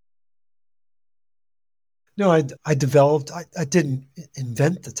 No, I didn't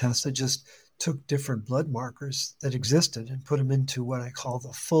invent the test. I just took different blood markers that existed and put them into what I call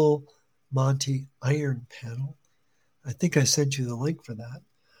the full Monty iron panel. I think I sent you the link for that.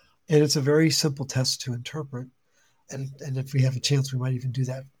 And it's a very simple test to interpret. And if we have a chance, we might even do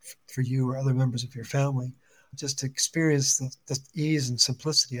that for you or other members of your family, just to experience the ease and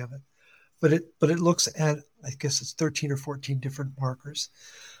simplicity of it. But it looks at, I guess it's 13 or 14 different markers.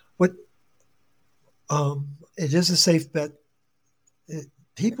 It is a safe bet.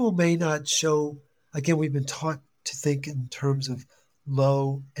 People may not show, again, we've been taught to think in terms of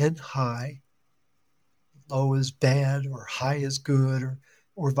low and high. Low is bad or high is good,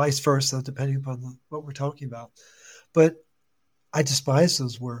 or vice versa, depending upon what we're talking about. But I despise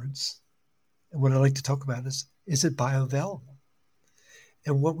those words. And what I like to talk about is it bioavailable?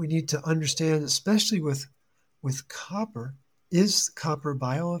 And what we need to understand, especially with copper, is copper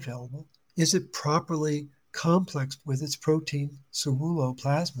bioavailable? Is it properly complexed with its protein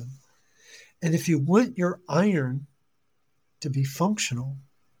ceruloplasmin? And if you want your iron to be functional,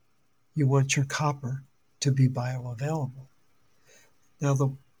 you want your copper to be bioavailable. Now, the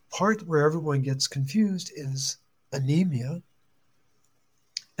part where everyone gets confused is anemia.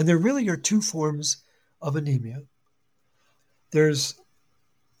 And there really are two forms of anemia. There's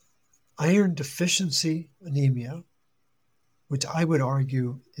iron deficiency anemia, which I would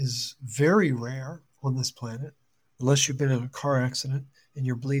argue is very rare on this planet, unless you've been in a car accident and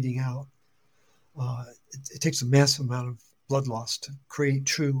you're bleeding out. It takes a massive amount of blood loss to create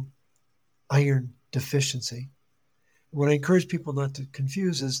true iron deficiency. What I encourage people not to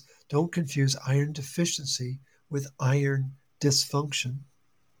confuse is don't confuse iron deficiency with iron dysfunction.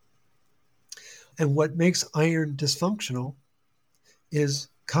 And what makes iron dysfunctional is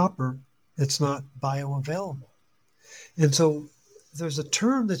copper that's not bioavailable. And so there's a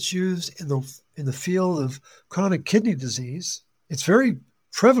term that's used in the field of chronic kidney disease. It's very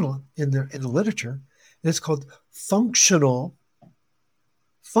prevalent in the literature, and it's called functional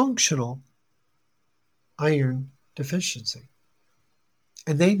iron deficiency.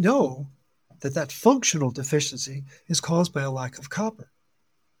 And they know that functional deficiency is caused by a lack of copper.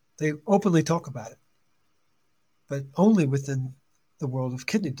 They openly talk about it, but only within the world of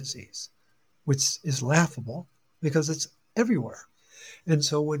kidney disease, which is laughable because it's everywhere. And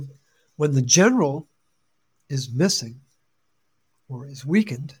so when the general is missing or is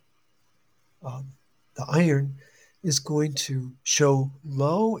weakened, the iron is going to show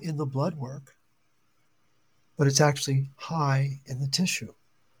low in the blood work, but it's actually high in the tissue.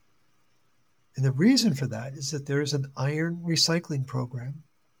 And the reason for that is that there is an iron recycling program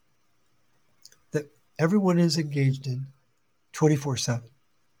that everyone is engaged in 24/7.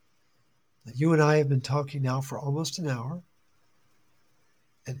 You and I have been talking now for almost an hour,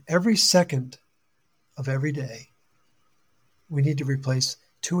 and every second of every day, we need to replace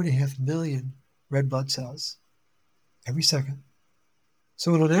 2.5 million red blood cells every second.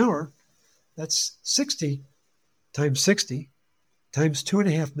 So in an hour, that's 60 times 60 times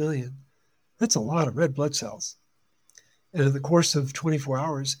 2.5 million. That's a lot of red blood cells. And in the course of 24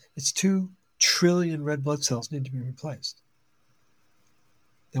 hours, it's 2 trillion red blood cells need to be replaced.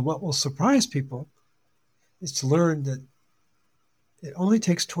 And what will surprise people is to learn that it only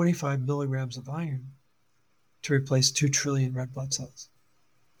takes 25 milligrams of iron to replace 2 trillion red blood cells.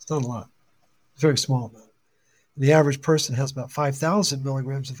 It's not a lot. It's a very small amount. The average person has about 5,000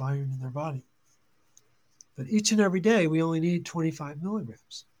 milligrams of iron in their body. But each and every day, we only need 25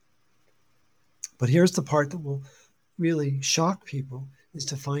 milligrams. But here's the part that will really shock people, is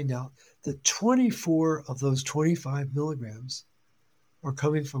to find out that 24 of those 25 milligrams are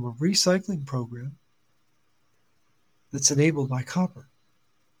coming from a recycling program that's enabled by copper.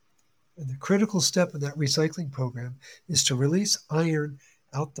 And the critical step in that recycling program is to release iron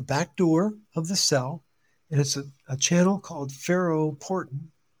out the back door of the cell, and it's a channel called ferroportin,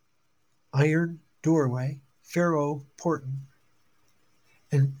 iron doorway, ferroportin.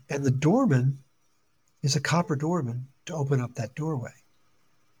 And the doorman is a copper doorman to open up that doorway.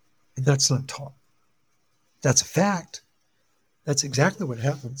 And that's not taught. That's a fact. That's exactly what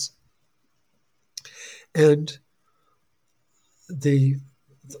happens. And the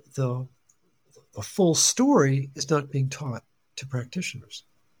full story is not being taught to practitioners.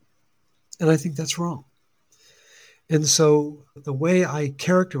 And I think that's wrong. And so the way I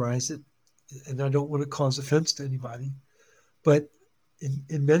characterize it, and I don't want to cause offense to anybody, but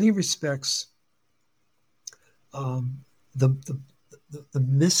in many respects, the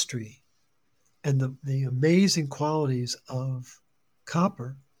mystery and the amazing qualities of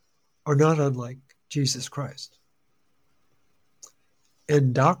copper are not unlike Jesus Christ.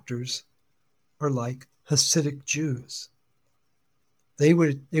 And doctors are like Hasidic Jews. They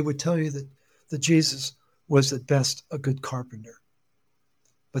would tell you that that Jesus was at best a good carpenter.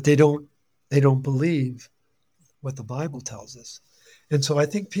 But they don't believe what the Bible tells us. And so I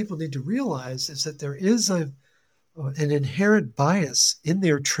think people need to realize is that there is an inherent bias in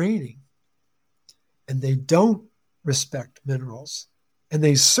their training, and they don't respect minerals, and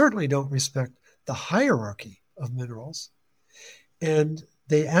they certainly don't respect the hierarchy of minerals. And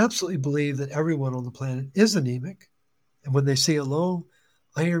they absolutely believe that everyone on the planet is anemic. And when they see a low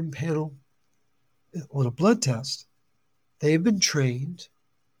iron panel on a blood test, they have been trained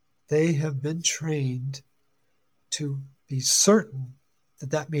to be certain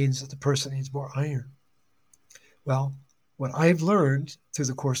that that means that the person needs more iron. Well, what I've learned through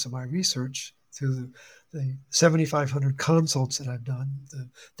the course of my research, through the 7,500 consults that I've done, the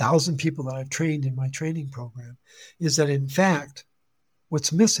 1,000 people that I've trained in my training program, is that in fact,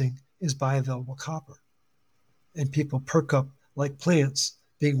 what's missing is bioavailable copper. And people perk up like plants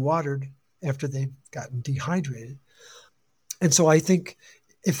being watered after they've gotten dehydrated. And so I think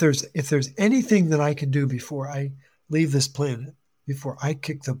if there's anything that I can do before I leave this planet, before I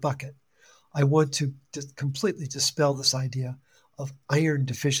kick the bucket, I want to completely dispel this idea of iron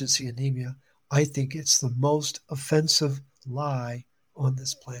deficiency anemia. I think it's the most offensive lie on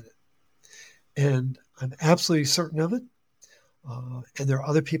this planet. And I'm absolutely certain of it. And there are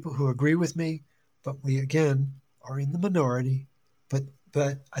other people who agree with me, but we, again, are in the minority.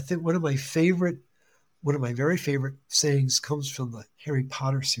 But I think one of my very favorite sayings comes from the Harry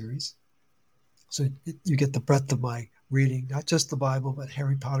Potter series. So you get the breadth of my reading, not just the Bible, but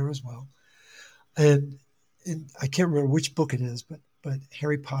Harry Potter as well. And I can't remember which book it is, but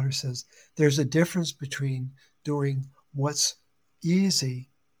Harry Potter says there's a difference between doing what's easy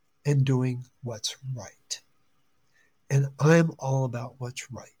and doing what's right. And I'm all about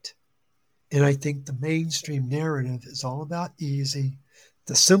what's right. And I think the mainstream narrative is all about easy,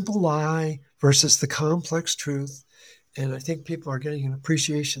 the simple lie versus the complex truth. And I think people are getting an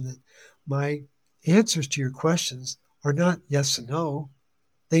appreciation that my answers to your questions are not yes and no.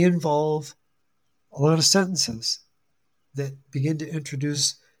 They involve a lot of sentences that begin to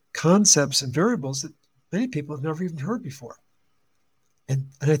introduce concepts and variables that many people have never even heard before. And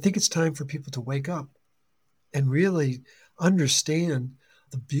I think it's time for people to wake up and really understand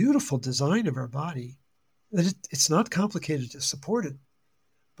the beautiful design of our body, that it's not complicated to support it,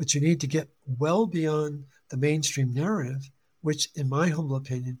 but you need to get well beyond the mainstream narrative, which, in my humble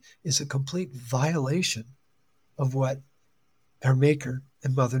opinion, is a complete violation of what our Maker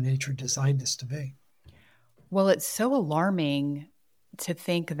and Mother Nature designed us to be. Well, it's so alarming to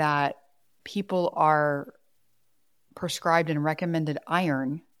think that people are prescribed and recommended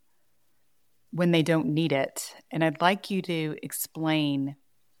iron when they don't need it. And I'd like you to explain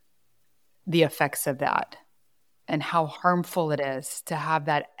the effects of that and how harmful it is to have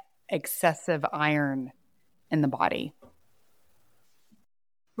that excessive iron in the body.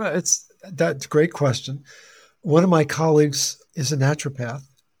 Well, that's a great question. One of my colleagues is a naturopath,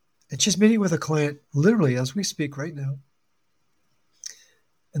 and she's meeting with a client literally as we speak right now.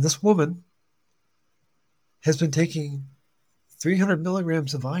 And this woman has been taking 300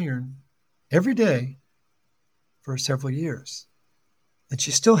 milligrams of iron every day for several years, and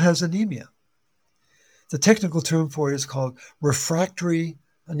she still has anemia. The technical term for it is called refractory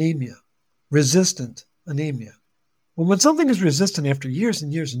anemia, resistant anemia. Well, when something is resistant after years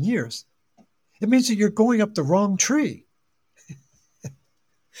and years and years, it means that you're going up the wrong tree.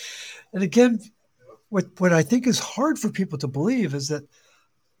 And again, what I think is hard for people to believe is that,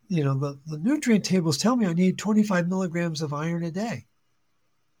 the nutrient tables tell me I need 25 milligrams of iron a day.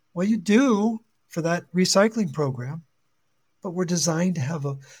 Well, you do for that recycling program, but we're designed to have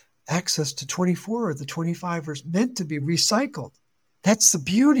access to 24, or the 25 are meant to be recycled. That's the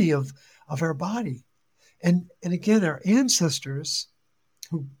beauty of our body. And again, our ancestors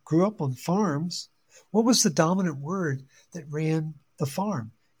who grew up on farms, what was the dominant word that ran the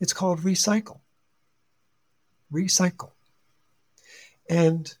farm? It's called recycle. Recycle.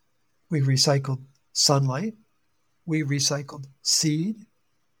 And we recycled sunlight. We recycled seed.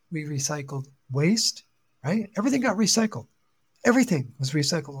 We recycled waste, right? Everything got recycled. Everything was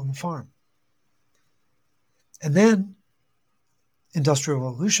recycled on the farm. And then Industrial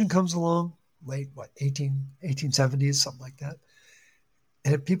Revolution comes along, late, 1870s, something like that.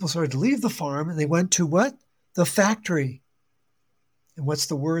 And people started to leave the farm and they went to what? The factory. And what's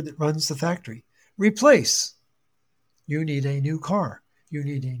the word that runs the factory? Replace. You need a new car. You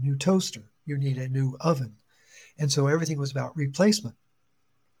need a new toaster. You need a new oven. And so everything was about replacement.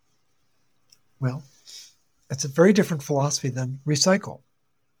 Well, that's a very different philosophy than recycle.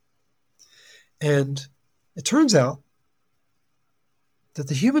 And it turns out that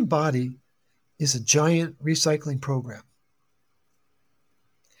the human body is a giant recycling program.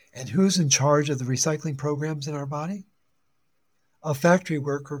 And who's in charge of the recycling programs in our body? A factory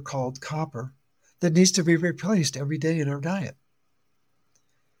worker called copper that needs to be replaced every day in our diet.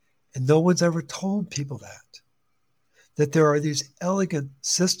 And no one's ever told people that there are these elegant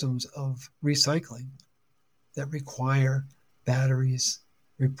systems of recycling that require batteries,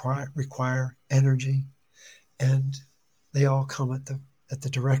 require energy, and they all come at the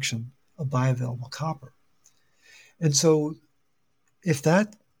direction of bioavailable copper. And so if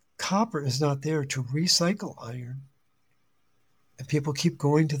that copper is not there to recycle iron, and people keep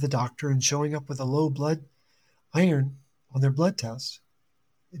going to the doctor and showing up with a low blood iron on their blood test,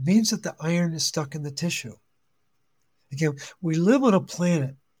 it means that the iron is stuck in the tissue. Again, we live on a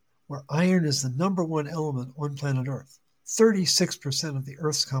planet where iron is the number one element on planet Earth. 36% of the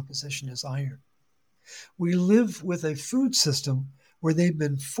Earth's composition is iron. We live with a food system where they've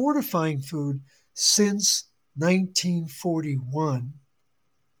been fortifying food since 1941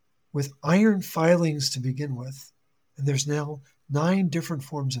 with iron filings to begin with. And there's now 9 different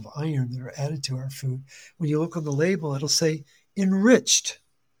forms of iron that are added to our food. When you look on the label, it'll say enriched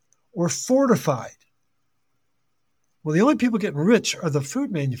or fortified. Well, the only people getting rich are the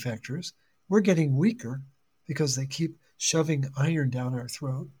food manufacturers. We're getting weaker because they keep shoving iron down our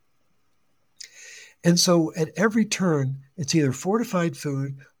throat. And so at every turn, it's either fortified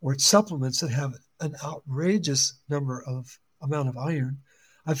food or it's supplements that have an outrageous amount of iron.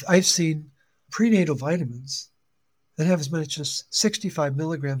 I've seen prenatal vitamins that have as much as 65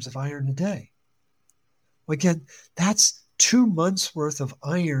 milligrams of iron a day. Well, again, that's 2 months worth of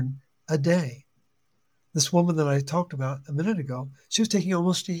iron a day. This woman that I talked about a minute ago, she was taking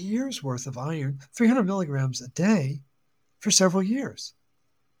almost a year's worth of iron, 300 milligrams a day for several years.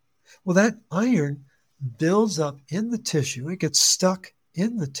 Well, that iron builds up in the tissue. It gets stuck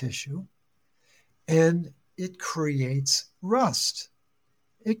in the tissue, and it creates rust.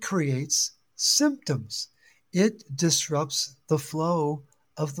 It creates symptoms. It disrupts the flow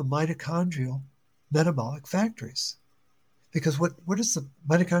of the mitochondrial metabolic factories. Because what does the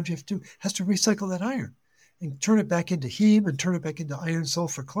mitochondria have to do? It has to recycle that iron and turn it back into heme and turn it back into iron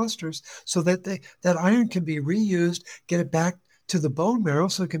sulfur clusters so that that iron can be reused, get it back to the bone marrow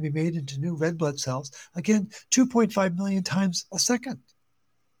so it can be made into new red blood cells. Again, 2.5 million times a second.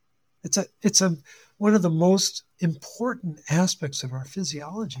 It's one of the most important aspects of our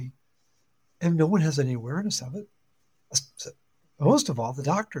physiology, and no one has any awareness of it. Most of all, the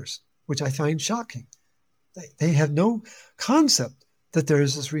doctors, which I find shocking. They have no concept that there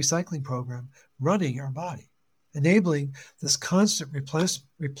is this recycling program running our body, enabling this constant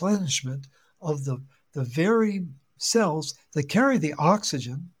replenishment of the very cells that carry the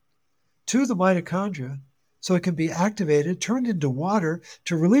oxygen to the mitochondria so it can be activated, turned into water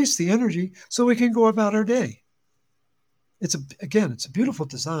to release the energy so we can go about our day. It's a beautiful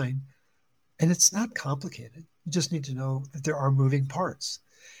design, and it's not complicated. You just need to know that there are moving parts.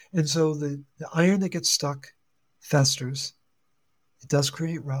 And so the iron that gets stuck festers. It does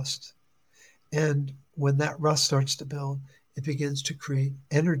create rust. And when that rust starts to build, it begins to create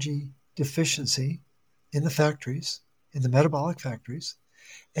energy deficiency in the factories, in the metabolic factories.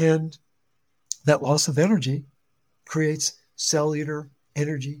 And that loss of energy creates cellular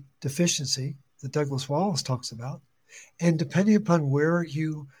energy deficiency that Douglas Wallace talks about. And depending upon where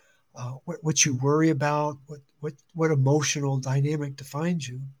you, what you worry about, what emotional dynamic defines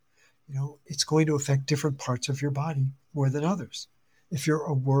you, it's going to affect different parts of your body more than others. If you're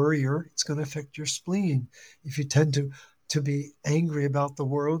a worrier, it's going to affect your spleen. If you tend to be angry about the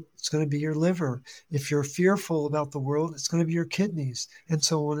world, it's going to be your liver. If you're fearful about the world, it's going to be your kidneys, and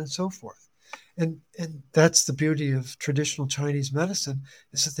so on and so forth. And that's the beauty of traditional Chinese medicine,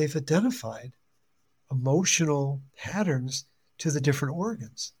 is that they've identified emotional patterns to the different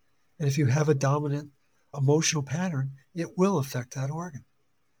organs. And if you have a dominant emotional pattern, it will affect that organ.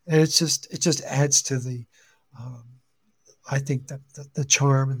 And it just adds to the, I think, that the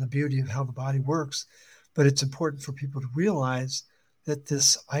charm and the beauty of how the body works. But it's important for people to realize that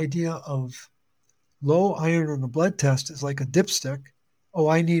this idea of low iron on the blood test is like a dipstick. Oh,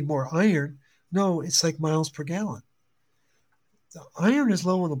 I need more iron. No, it's like miles per gallon. The iron is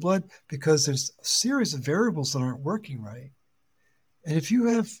low in the blood because there's a series of variables that aren't working right. And if you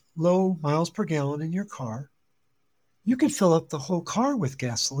have low miles per gallon in your car, you can fill up the whole car with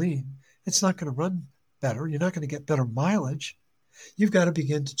gasoline. It's not going to run better. You're not going to get better mileage. You've got to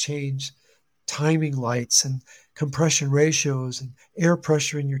begin to change timing lights and compression ratios and air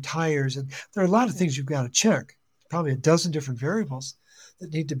pressure in your tires. And there are a lot of things you've got to check, probably a dozen different variables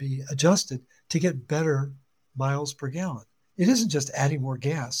that need to be adjusted to get better miles per gallon. It isn't just adding more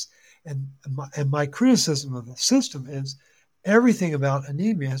gas. And my criticism of the system is everything about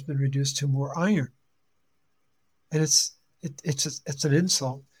anemia has been reduced to more iron. And it's an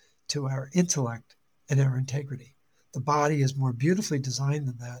insult to our intellect and our integrity. The body is more beautifully designed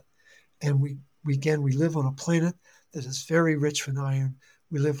than that. And we live on a planet that is very rich with iron.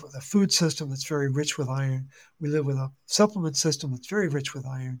 We live with a food system that's very rich with iron. We live with a supplement system that's very rich with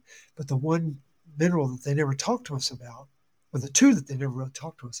iron. But the one mineral that they never talk to us about, or the two that they never really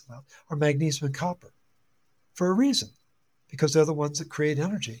talk to us about, are magnesium and copper, for a reason, because they're the ones that create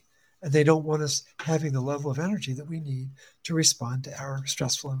energy. And they don't want us having the level of energy that we need to respond to our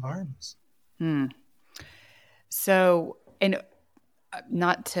stressful environments. So, and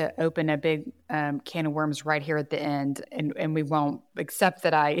not to open a big can of worms right here at the end, and we won't, except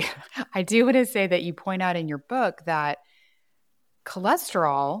that I do want to say that you point out in your book that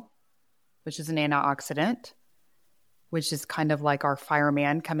cholesterol, which is an antioxidant, which is kind of like our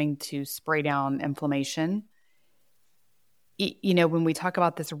fireman coming to spray down inflammation. When we talk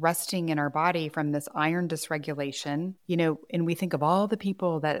about this resting in our body from this iron dysregulation, and we think of all the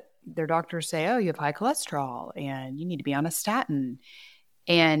people that their doctors say, oh, you have high cholesterol and you need to be on a statin.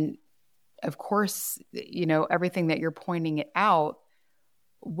 And of course, everything that you're pointing out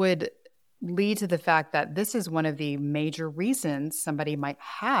would lead to the fact that this is one of the major reasons somebody might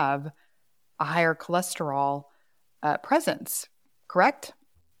have a higher cholesterol presence, correct?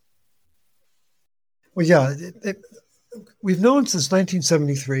 Well, yeah, we've known since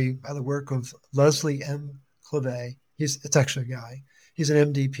 1973 by the work of Leslie M. Clavet. It's actually a guy. He's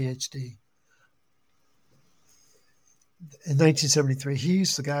an MD, PhD. In 1973,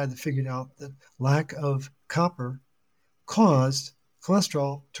 he's the guy that figured out that lack of copper caused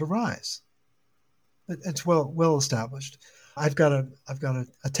cholesterol to rise. It's well established. I've got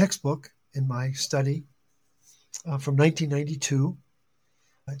a textbook in my study from 1992.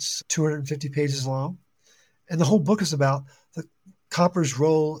 It's 250 pages long. And the whole book is about the copper's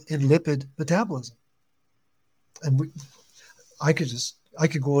role in lipid metabolism. And I could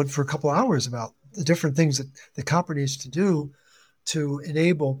go on for a couple hours about the different things that the copper needs to do to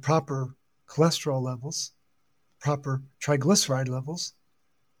enable proper cholesterol levels, proper triglyceride levels,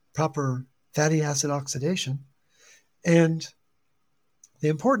 proper fatty acid oxidation. And the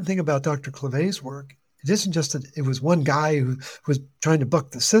important thing about Dr. Clavet's work, it isn't just that it was one guy who was trying to buck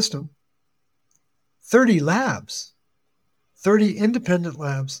the system. 30 independent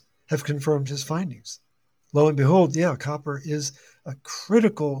labs have confirmed his findings. Lo and behold, copper is a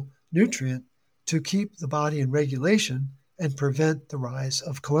critical nutrient to keep the body in regulation and prevent the rise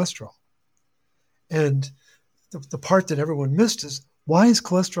of cholesterol. And the part that everyone missed is, why is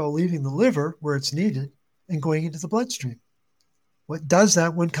cholesterol leaving the liver where it's needed and going into the bloodstream? What does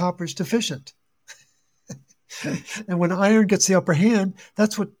that when copper is deficient? And when iron gets the upper hand,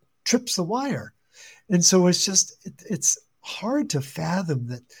 that's what trips the wire. And so it's hard to fathom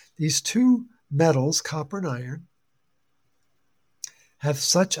that these two metals, copper and iron, have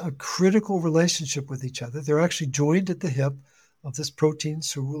such a critical relationship with each other. They're actually joined at the hip of this protein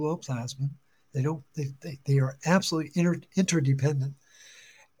ceruloplasmin. They are absolutely interdependent.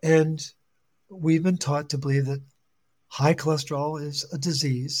 And we've been taught to believe that high cholesterol is a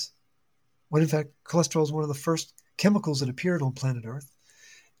disease, when in fact cholesterol is one of the first chemicals that appeared on planet Earth.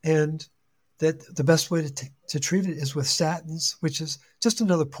 And that the best way to treat it is with statins, which is just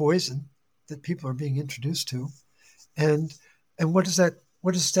another poison that people are being introduced to. And what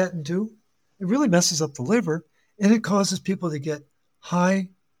does statin do? It really messes up the liver, and it causes people to get high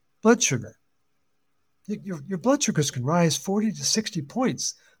blood sugar. Your blood sugars can rise 40 to 60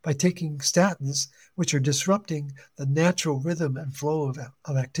 points by taking statins, which are disrupting the natural rhythm and flow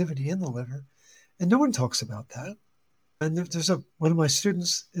of activity in the liver. And no one talks about that. And one of my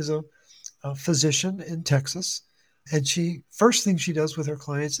students is a physician in Texas, and first thing she does with her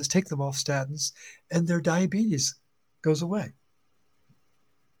clients is take them off statins, and their diabetes goes away.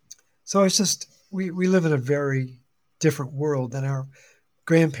 So it's just, we live in a very different world than our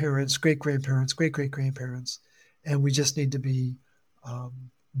grandparents, great-grandparents, great-great-grandparents, and we just need to be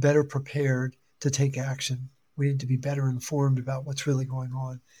better prepared to take action. We need to be better informed about what's really going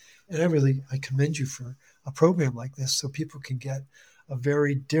on. And I commend you for a program like this so people can get a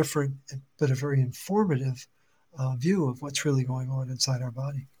very different but a very informative view of what's really going on inside our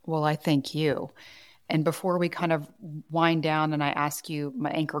body. Well, I thank you. And before we kind of wind down and I ask you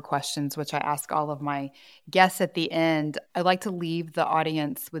my anchor questions, which I ask all of my guests at the end, I'd like to leave the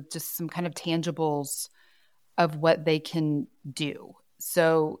audience with just some kind of tangibles of what they can do.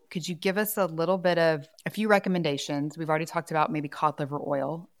 So could you give us a few recommendations? We've already talked about maybe cod liver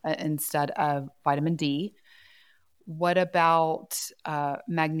oil instead of vitamin D. What about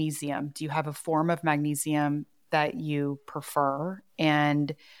magnesium? Do you have a form of magnesium that you prefer?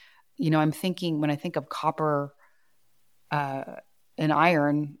 And, I'm thinking when I think of copper uh, and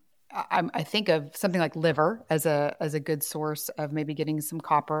iron, I think of something like liver as a good source of maybe getting some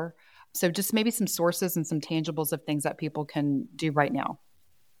copper. So just maybe some sources and some tangibles of things that people can do right now.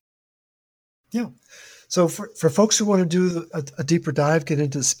 Yeah. So for folks who want to do a deeper dive, get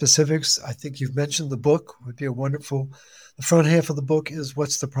into the specifics, I think you've mentioned the book would be a wonderful. The front half of the book is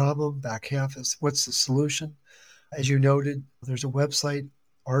what's the problem. Back half is what's the solution. As you noted, there's a website,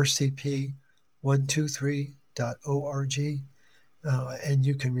 rcp123.org, and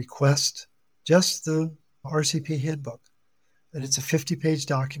you can request just the RCP handbook. And it's a 50-page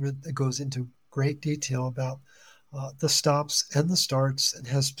document that goes into great detail about the stops and the starts and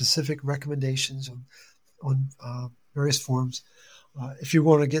has specific recommendations on various forms. If you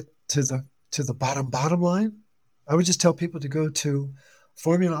want to get to the bottom line, I would just tell people to go to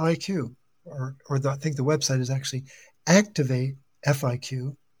Formula IQ, I think the website is actually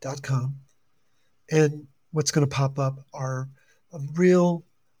activatefiq.com. And what's going to pop up are a real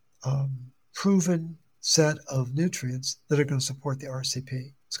proven set of nutrients that are going to support the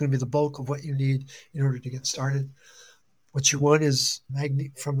RCP. It's going to be the bulk of what you need in order to get started. What you want is,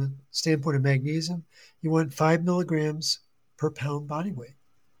 from the standpoint of magnesium, you want 5 milligrams per pound body weight.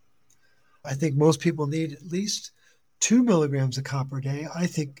 I think most people need at least 2 milligrams of copper a day. I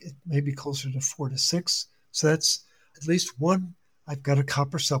think it may be closer to 4 to 6. So that's at least one. I've got a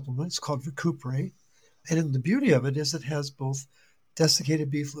copper supplement. It's called Recuperate. And the beauty of it is it has both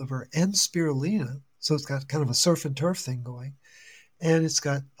desiccated beef liver and spirulina. So it's got kind of a surf and turf thing going. And it's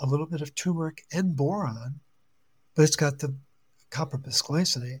got a little bit of turmeric and boron, but it's got the copper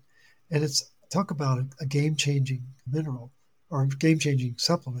bisglycinate. And it's, talk about a game-changing mineral or game-changing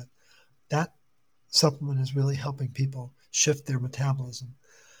supplement. That supplement is really helping people shift their metabolism.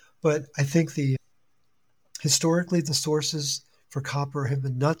 But I think historically the sources for copper have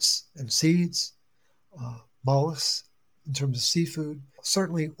been nuts and seeds, mollusks in terms of seafood,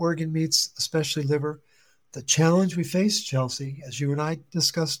 certainly organ meats, especially liver. The challenge we face, Chelsea, as you and I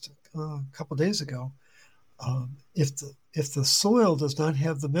discussed a couple of days ago, if the soil does not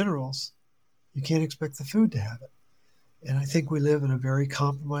have the minerals, you can't expect the food to have it. And I think we live in a very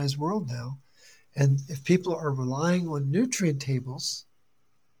compromised world now. And if people are relying on nutrient tables,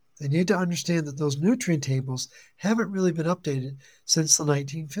 they need to understand that those nutrient tables haven't really been updated since the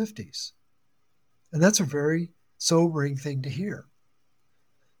 1950s. And that's a very sobering thing to hear.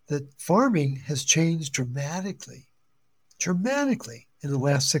 That farming has changed dramatically in the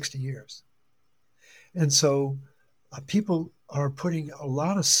last 60 years. And so people are putting a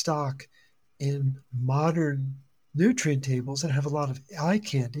lot of stock in modern nutrient tables that have a lot of eye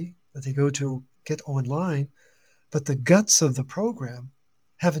candy that they go to get online, but the guts of the program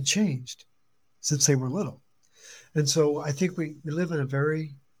haven't changed since they were little. And so I think we live in a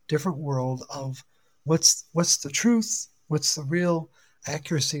very different world of what's the truth, what's the real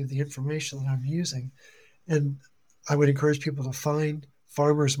accuracy of the information that I'm using. And I would encourage people to find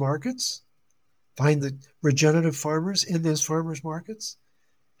farmers markets, find the regenerative farmers in those farmers markets,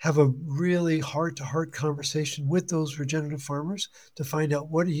 have a really heart-to-heart conversation with those regenerative farmers to find out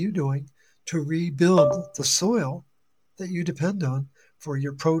what are you doing to rebuild the soil that you depend on for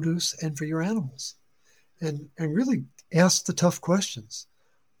your produce and for your animals. And really ask the tough questions.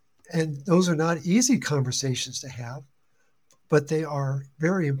 And those are not easy conversations to have, but they are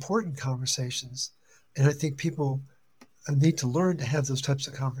very important conversations. And I think people need to learn to have those types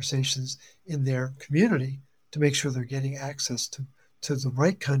of conversations in their community to make sure they're getting access to the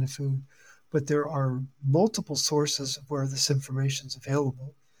right kind of food. But there are multiple sources where this information is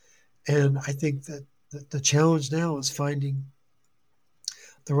available. And I think that the challenge now is finding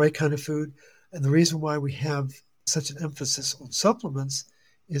the right kind of food. And the reason why we have such an emphasis on supplements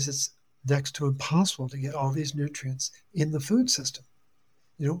is it's next to impossible to get all these nutrients in the food system.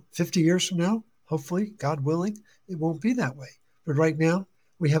 50 years from now, hopefully, God willing, it won't be that way. But right now,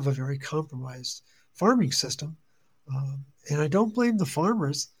 we have a very compromised farming system. And I don't blame the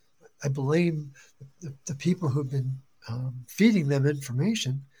farmers. I blame the people who've been feeding them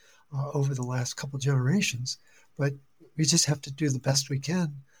information over the last couple generations. But we just have to do the best we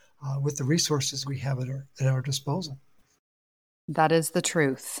can with the resources we have at our disposal. That is the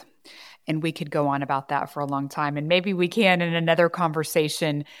truth. And we could go on about that for a long time. And maybe we can in another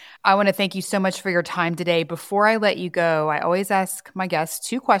conversation. I want to thank you so much for your time today. Before I let you go, I always ask my guests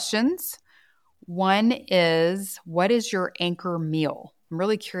 2 questions. One is, what is your anchor meal? I'm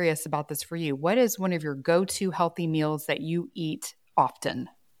really curious about this for you. What is one of your go-to healthy meals that you eat often?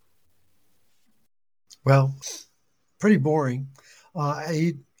 Well, pretty boring. I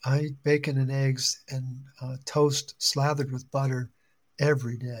eat bacon and eggs and toast slathered with butter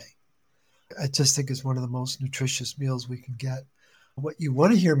every day. I just think it's one of the most nutritious meals we can get. What you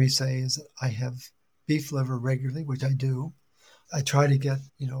want to hear me say is that I have beef liver regularly, which I do. I try to get,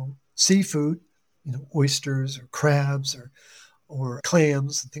 seafood, oysters or crabs or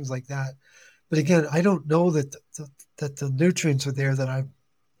clams and things like that. But again, I don't know that the nutrients are there that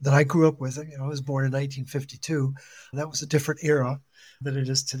I grew up with. I was born in 1952. That was a different era than it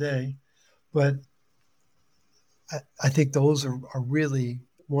is today. But I think those are really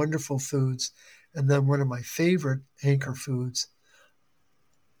wonderful foods. And then one of my favorite anchor foods,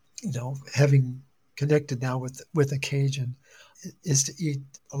 having connected now with a Cajun, is to eat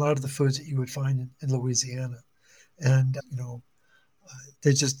a lot of the foods that you would find in Louisiana. And,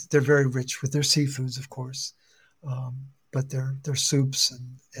 they're very rich with their seafoods, of course. But their soups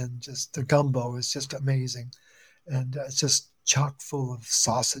and just their gumbo is just amazing. And it's just chock full of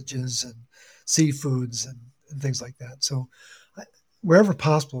sausages and seafoods and things like that. So wherever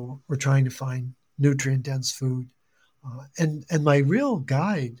possible, we're trying to find nutrient-dense food. And my real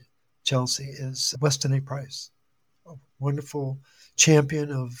guide, Chelsea, is Weston A. Price, a wonderful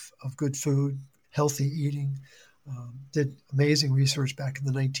champion of good food, healthy eating. Did amazing research back in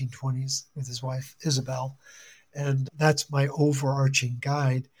the 1920s with his wife, Isabel. And that's my overarching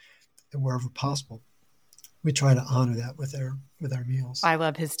guide. And wherever possible, we try to honor that with our meals. I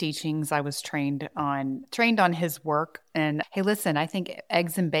love his teachings. I was trained on his work. And hey, listen, I think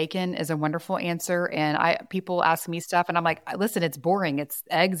eggs and bacon is a wonderful answer. And people ask me stuff, and I'm like, listen, it's boring. It's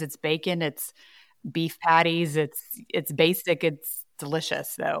eggs, it's bacon, it's beef patties, it's basic, it's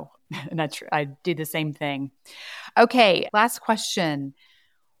delicious though. And I do the same thing. Okay, last question.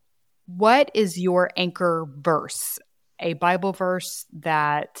 What is your anchor verse? A Bible verse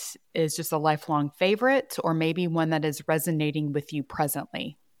that is just a lifelong favorite, or maybe one that is resonating with you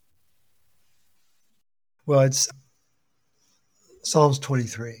presently? Well, it's Psalms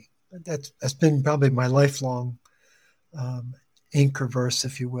 23. That's been probably my lifelong anchor verse,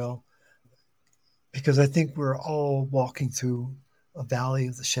 if you will, because I think we're all walking through a valley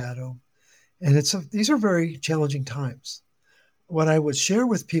of the shadow, and these are very challenging times. What I would share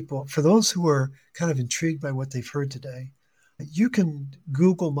with people, for those who are kind of intrigued by what they've heard today, you can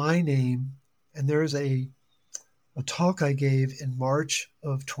Google my name, and there's a talk I gave in March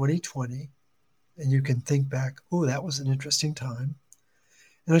of 2020, and you can think back, oh, that was an interesting time.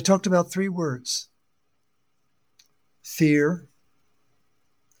 And I talked about 3 words: fear,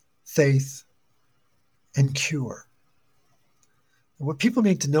 faith, and cure. And what people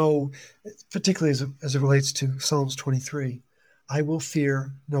need to know, particularly as it relates to Psalms 23, I will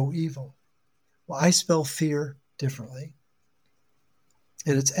fear no evil. Well, I spell fear differently.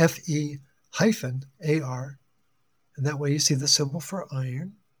 And it's FE-AR. And that way you see the symbol for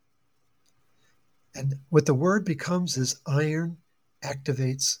iron. And what the word becomes is iron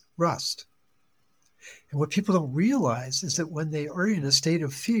activates rust. And what people don't realize is that when they are in a state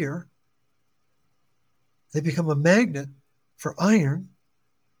of fear, they become a magnet for iron.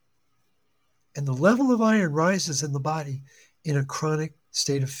 And the level of iron rises in the body in a chronic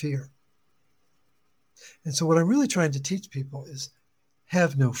state of fear. And so what I'm really trying to teach people is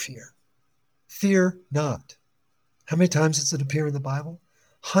have no fear. Fear not. How many times does it appear in the Bible?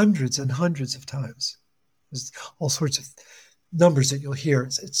 Hundreds and hundreds of times. There's all sorts of numbers that you'll hear.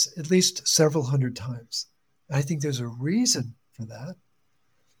 It's at least several hundred times. And I think there's a reason for that.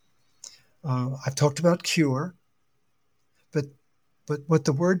 I've talked about cure, but what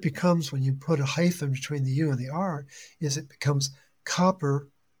the word becomes when you put a hyphen between the U and the R is it becomes copper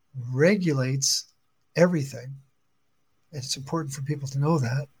regulates everything. And it's important for people to know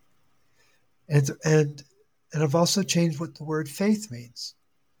that. And I've also changed what the word faith means.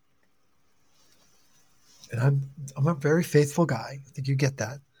 And I'm a very faithful guy. I think you get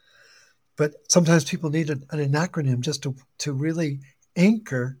that. But sometimes people need an acronym just to really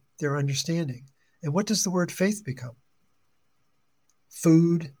anchor their understanding. And what does the word faith become?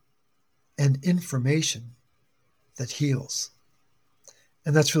 Food and information that heals.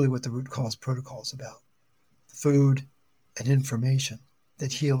 And that's really what the root cause protocol is about. Food and information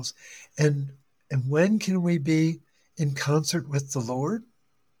that heals. And when can we be in concert with the Lord?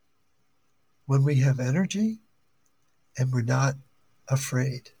 When we have energy and we're not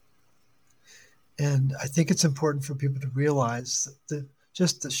afraid. And I think it's important for people to realize that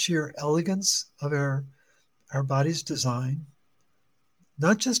just the sheer elegance of our body's design,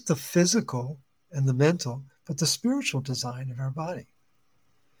 not just the physical and the mental, but the spiritual design of our body.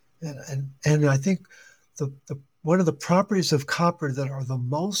 And I think the one of the properties of copper that are the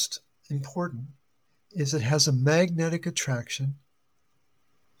most important is it has a magnetic attraction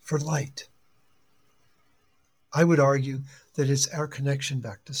for light. I would argue that it's our connection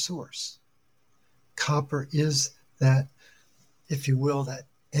back to source. Copper is that, if you will, that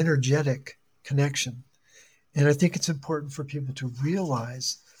energetic connection. And I think it's important for people to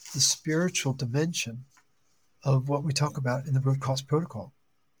realize the spiritual dimension of what we talk about in the root cause protocol.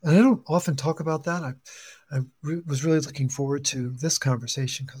 And I don't often talk about that. I was really looking forward to this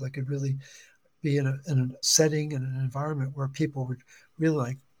conversation because I could really be in a setting and an environment where people would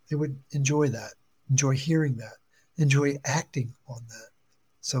really they would enjoy that, enjoy hearing that, enjoy acting on that.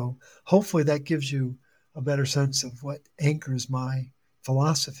 So hopefully that gives you a better sense of what anchors my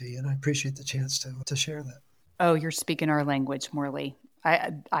philosophy. And I appreciate the chance to share that. Oh, you're speaking our language, Morley.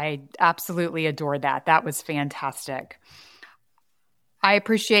 I absolutely adore that. That was fantastic. I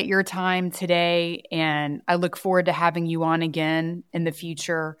appreciate your time today, and I look forward to having you on again in the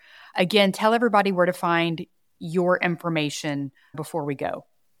future. Again, tell everybody where to find your information before we go.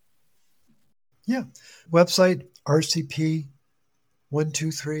 Yeah. Website,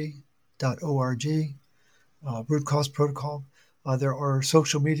 rcp123.org, root cause protocol. There are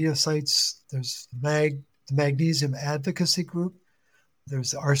social media sites. There's the Magnesium Advocacy Group.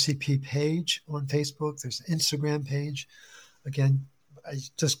 There's the RCP page on Facebook. There's an Instagram page. Again, I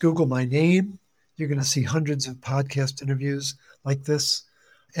just Google my name. You're going to see hundreds of podcast interviews like this.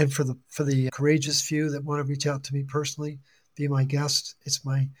 And for the courageous few that want to reach out to me personally, be my guest, it's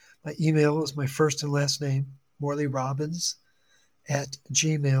my email is my first and last name, Morley Robbins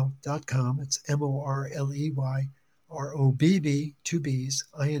 @gmail.com. It's MORLEY two B's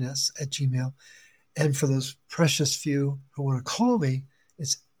INS @gmail. And for those precious few who want to call me,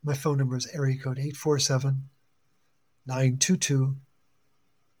 my phone number is area code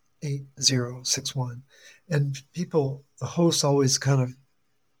 847-922-8061. And people, the hosts always kind of,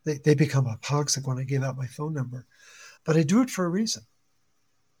 they become hypoxic when I give out my phone number. But I do it for a reason.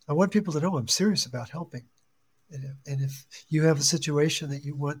 I want people to know I'm serious about helping. And if you have a situation that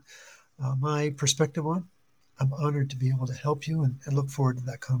you want my perspective on, I'm honored to be able to help you and look forward to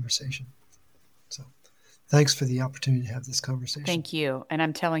that conversation. So thanks for the opportunity to have this conversation. Thank you. And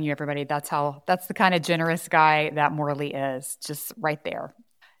I'm telling you, everybody, that's the kind of generous guy that Morley is, just right there.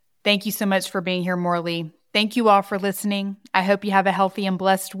 Thank you so much for being here, Morley. Thank you all for listening. I hope you have a healthy and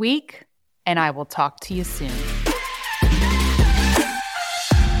blessed week, and I will talk to you soon.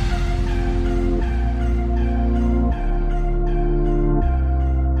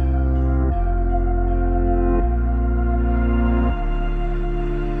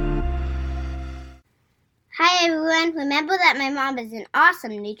 Hi everyone, remember that my mom is an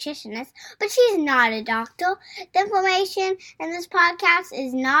awesome nutritionist, but she's not a doctor. The information in this podcast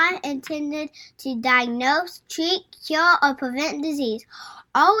is not intended to diagnose, treat, cure, or prevent disease.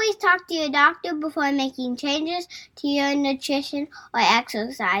 Always talk to your doctor before making changes to your nutrition or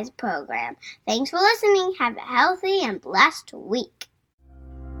exercise program. Thanks for listening. Have a healthy and blessed week.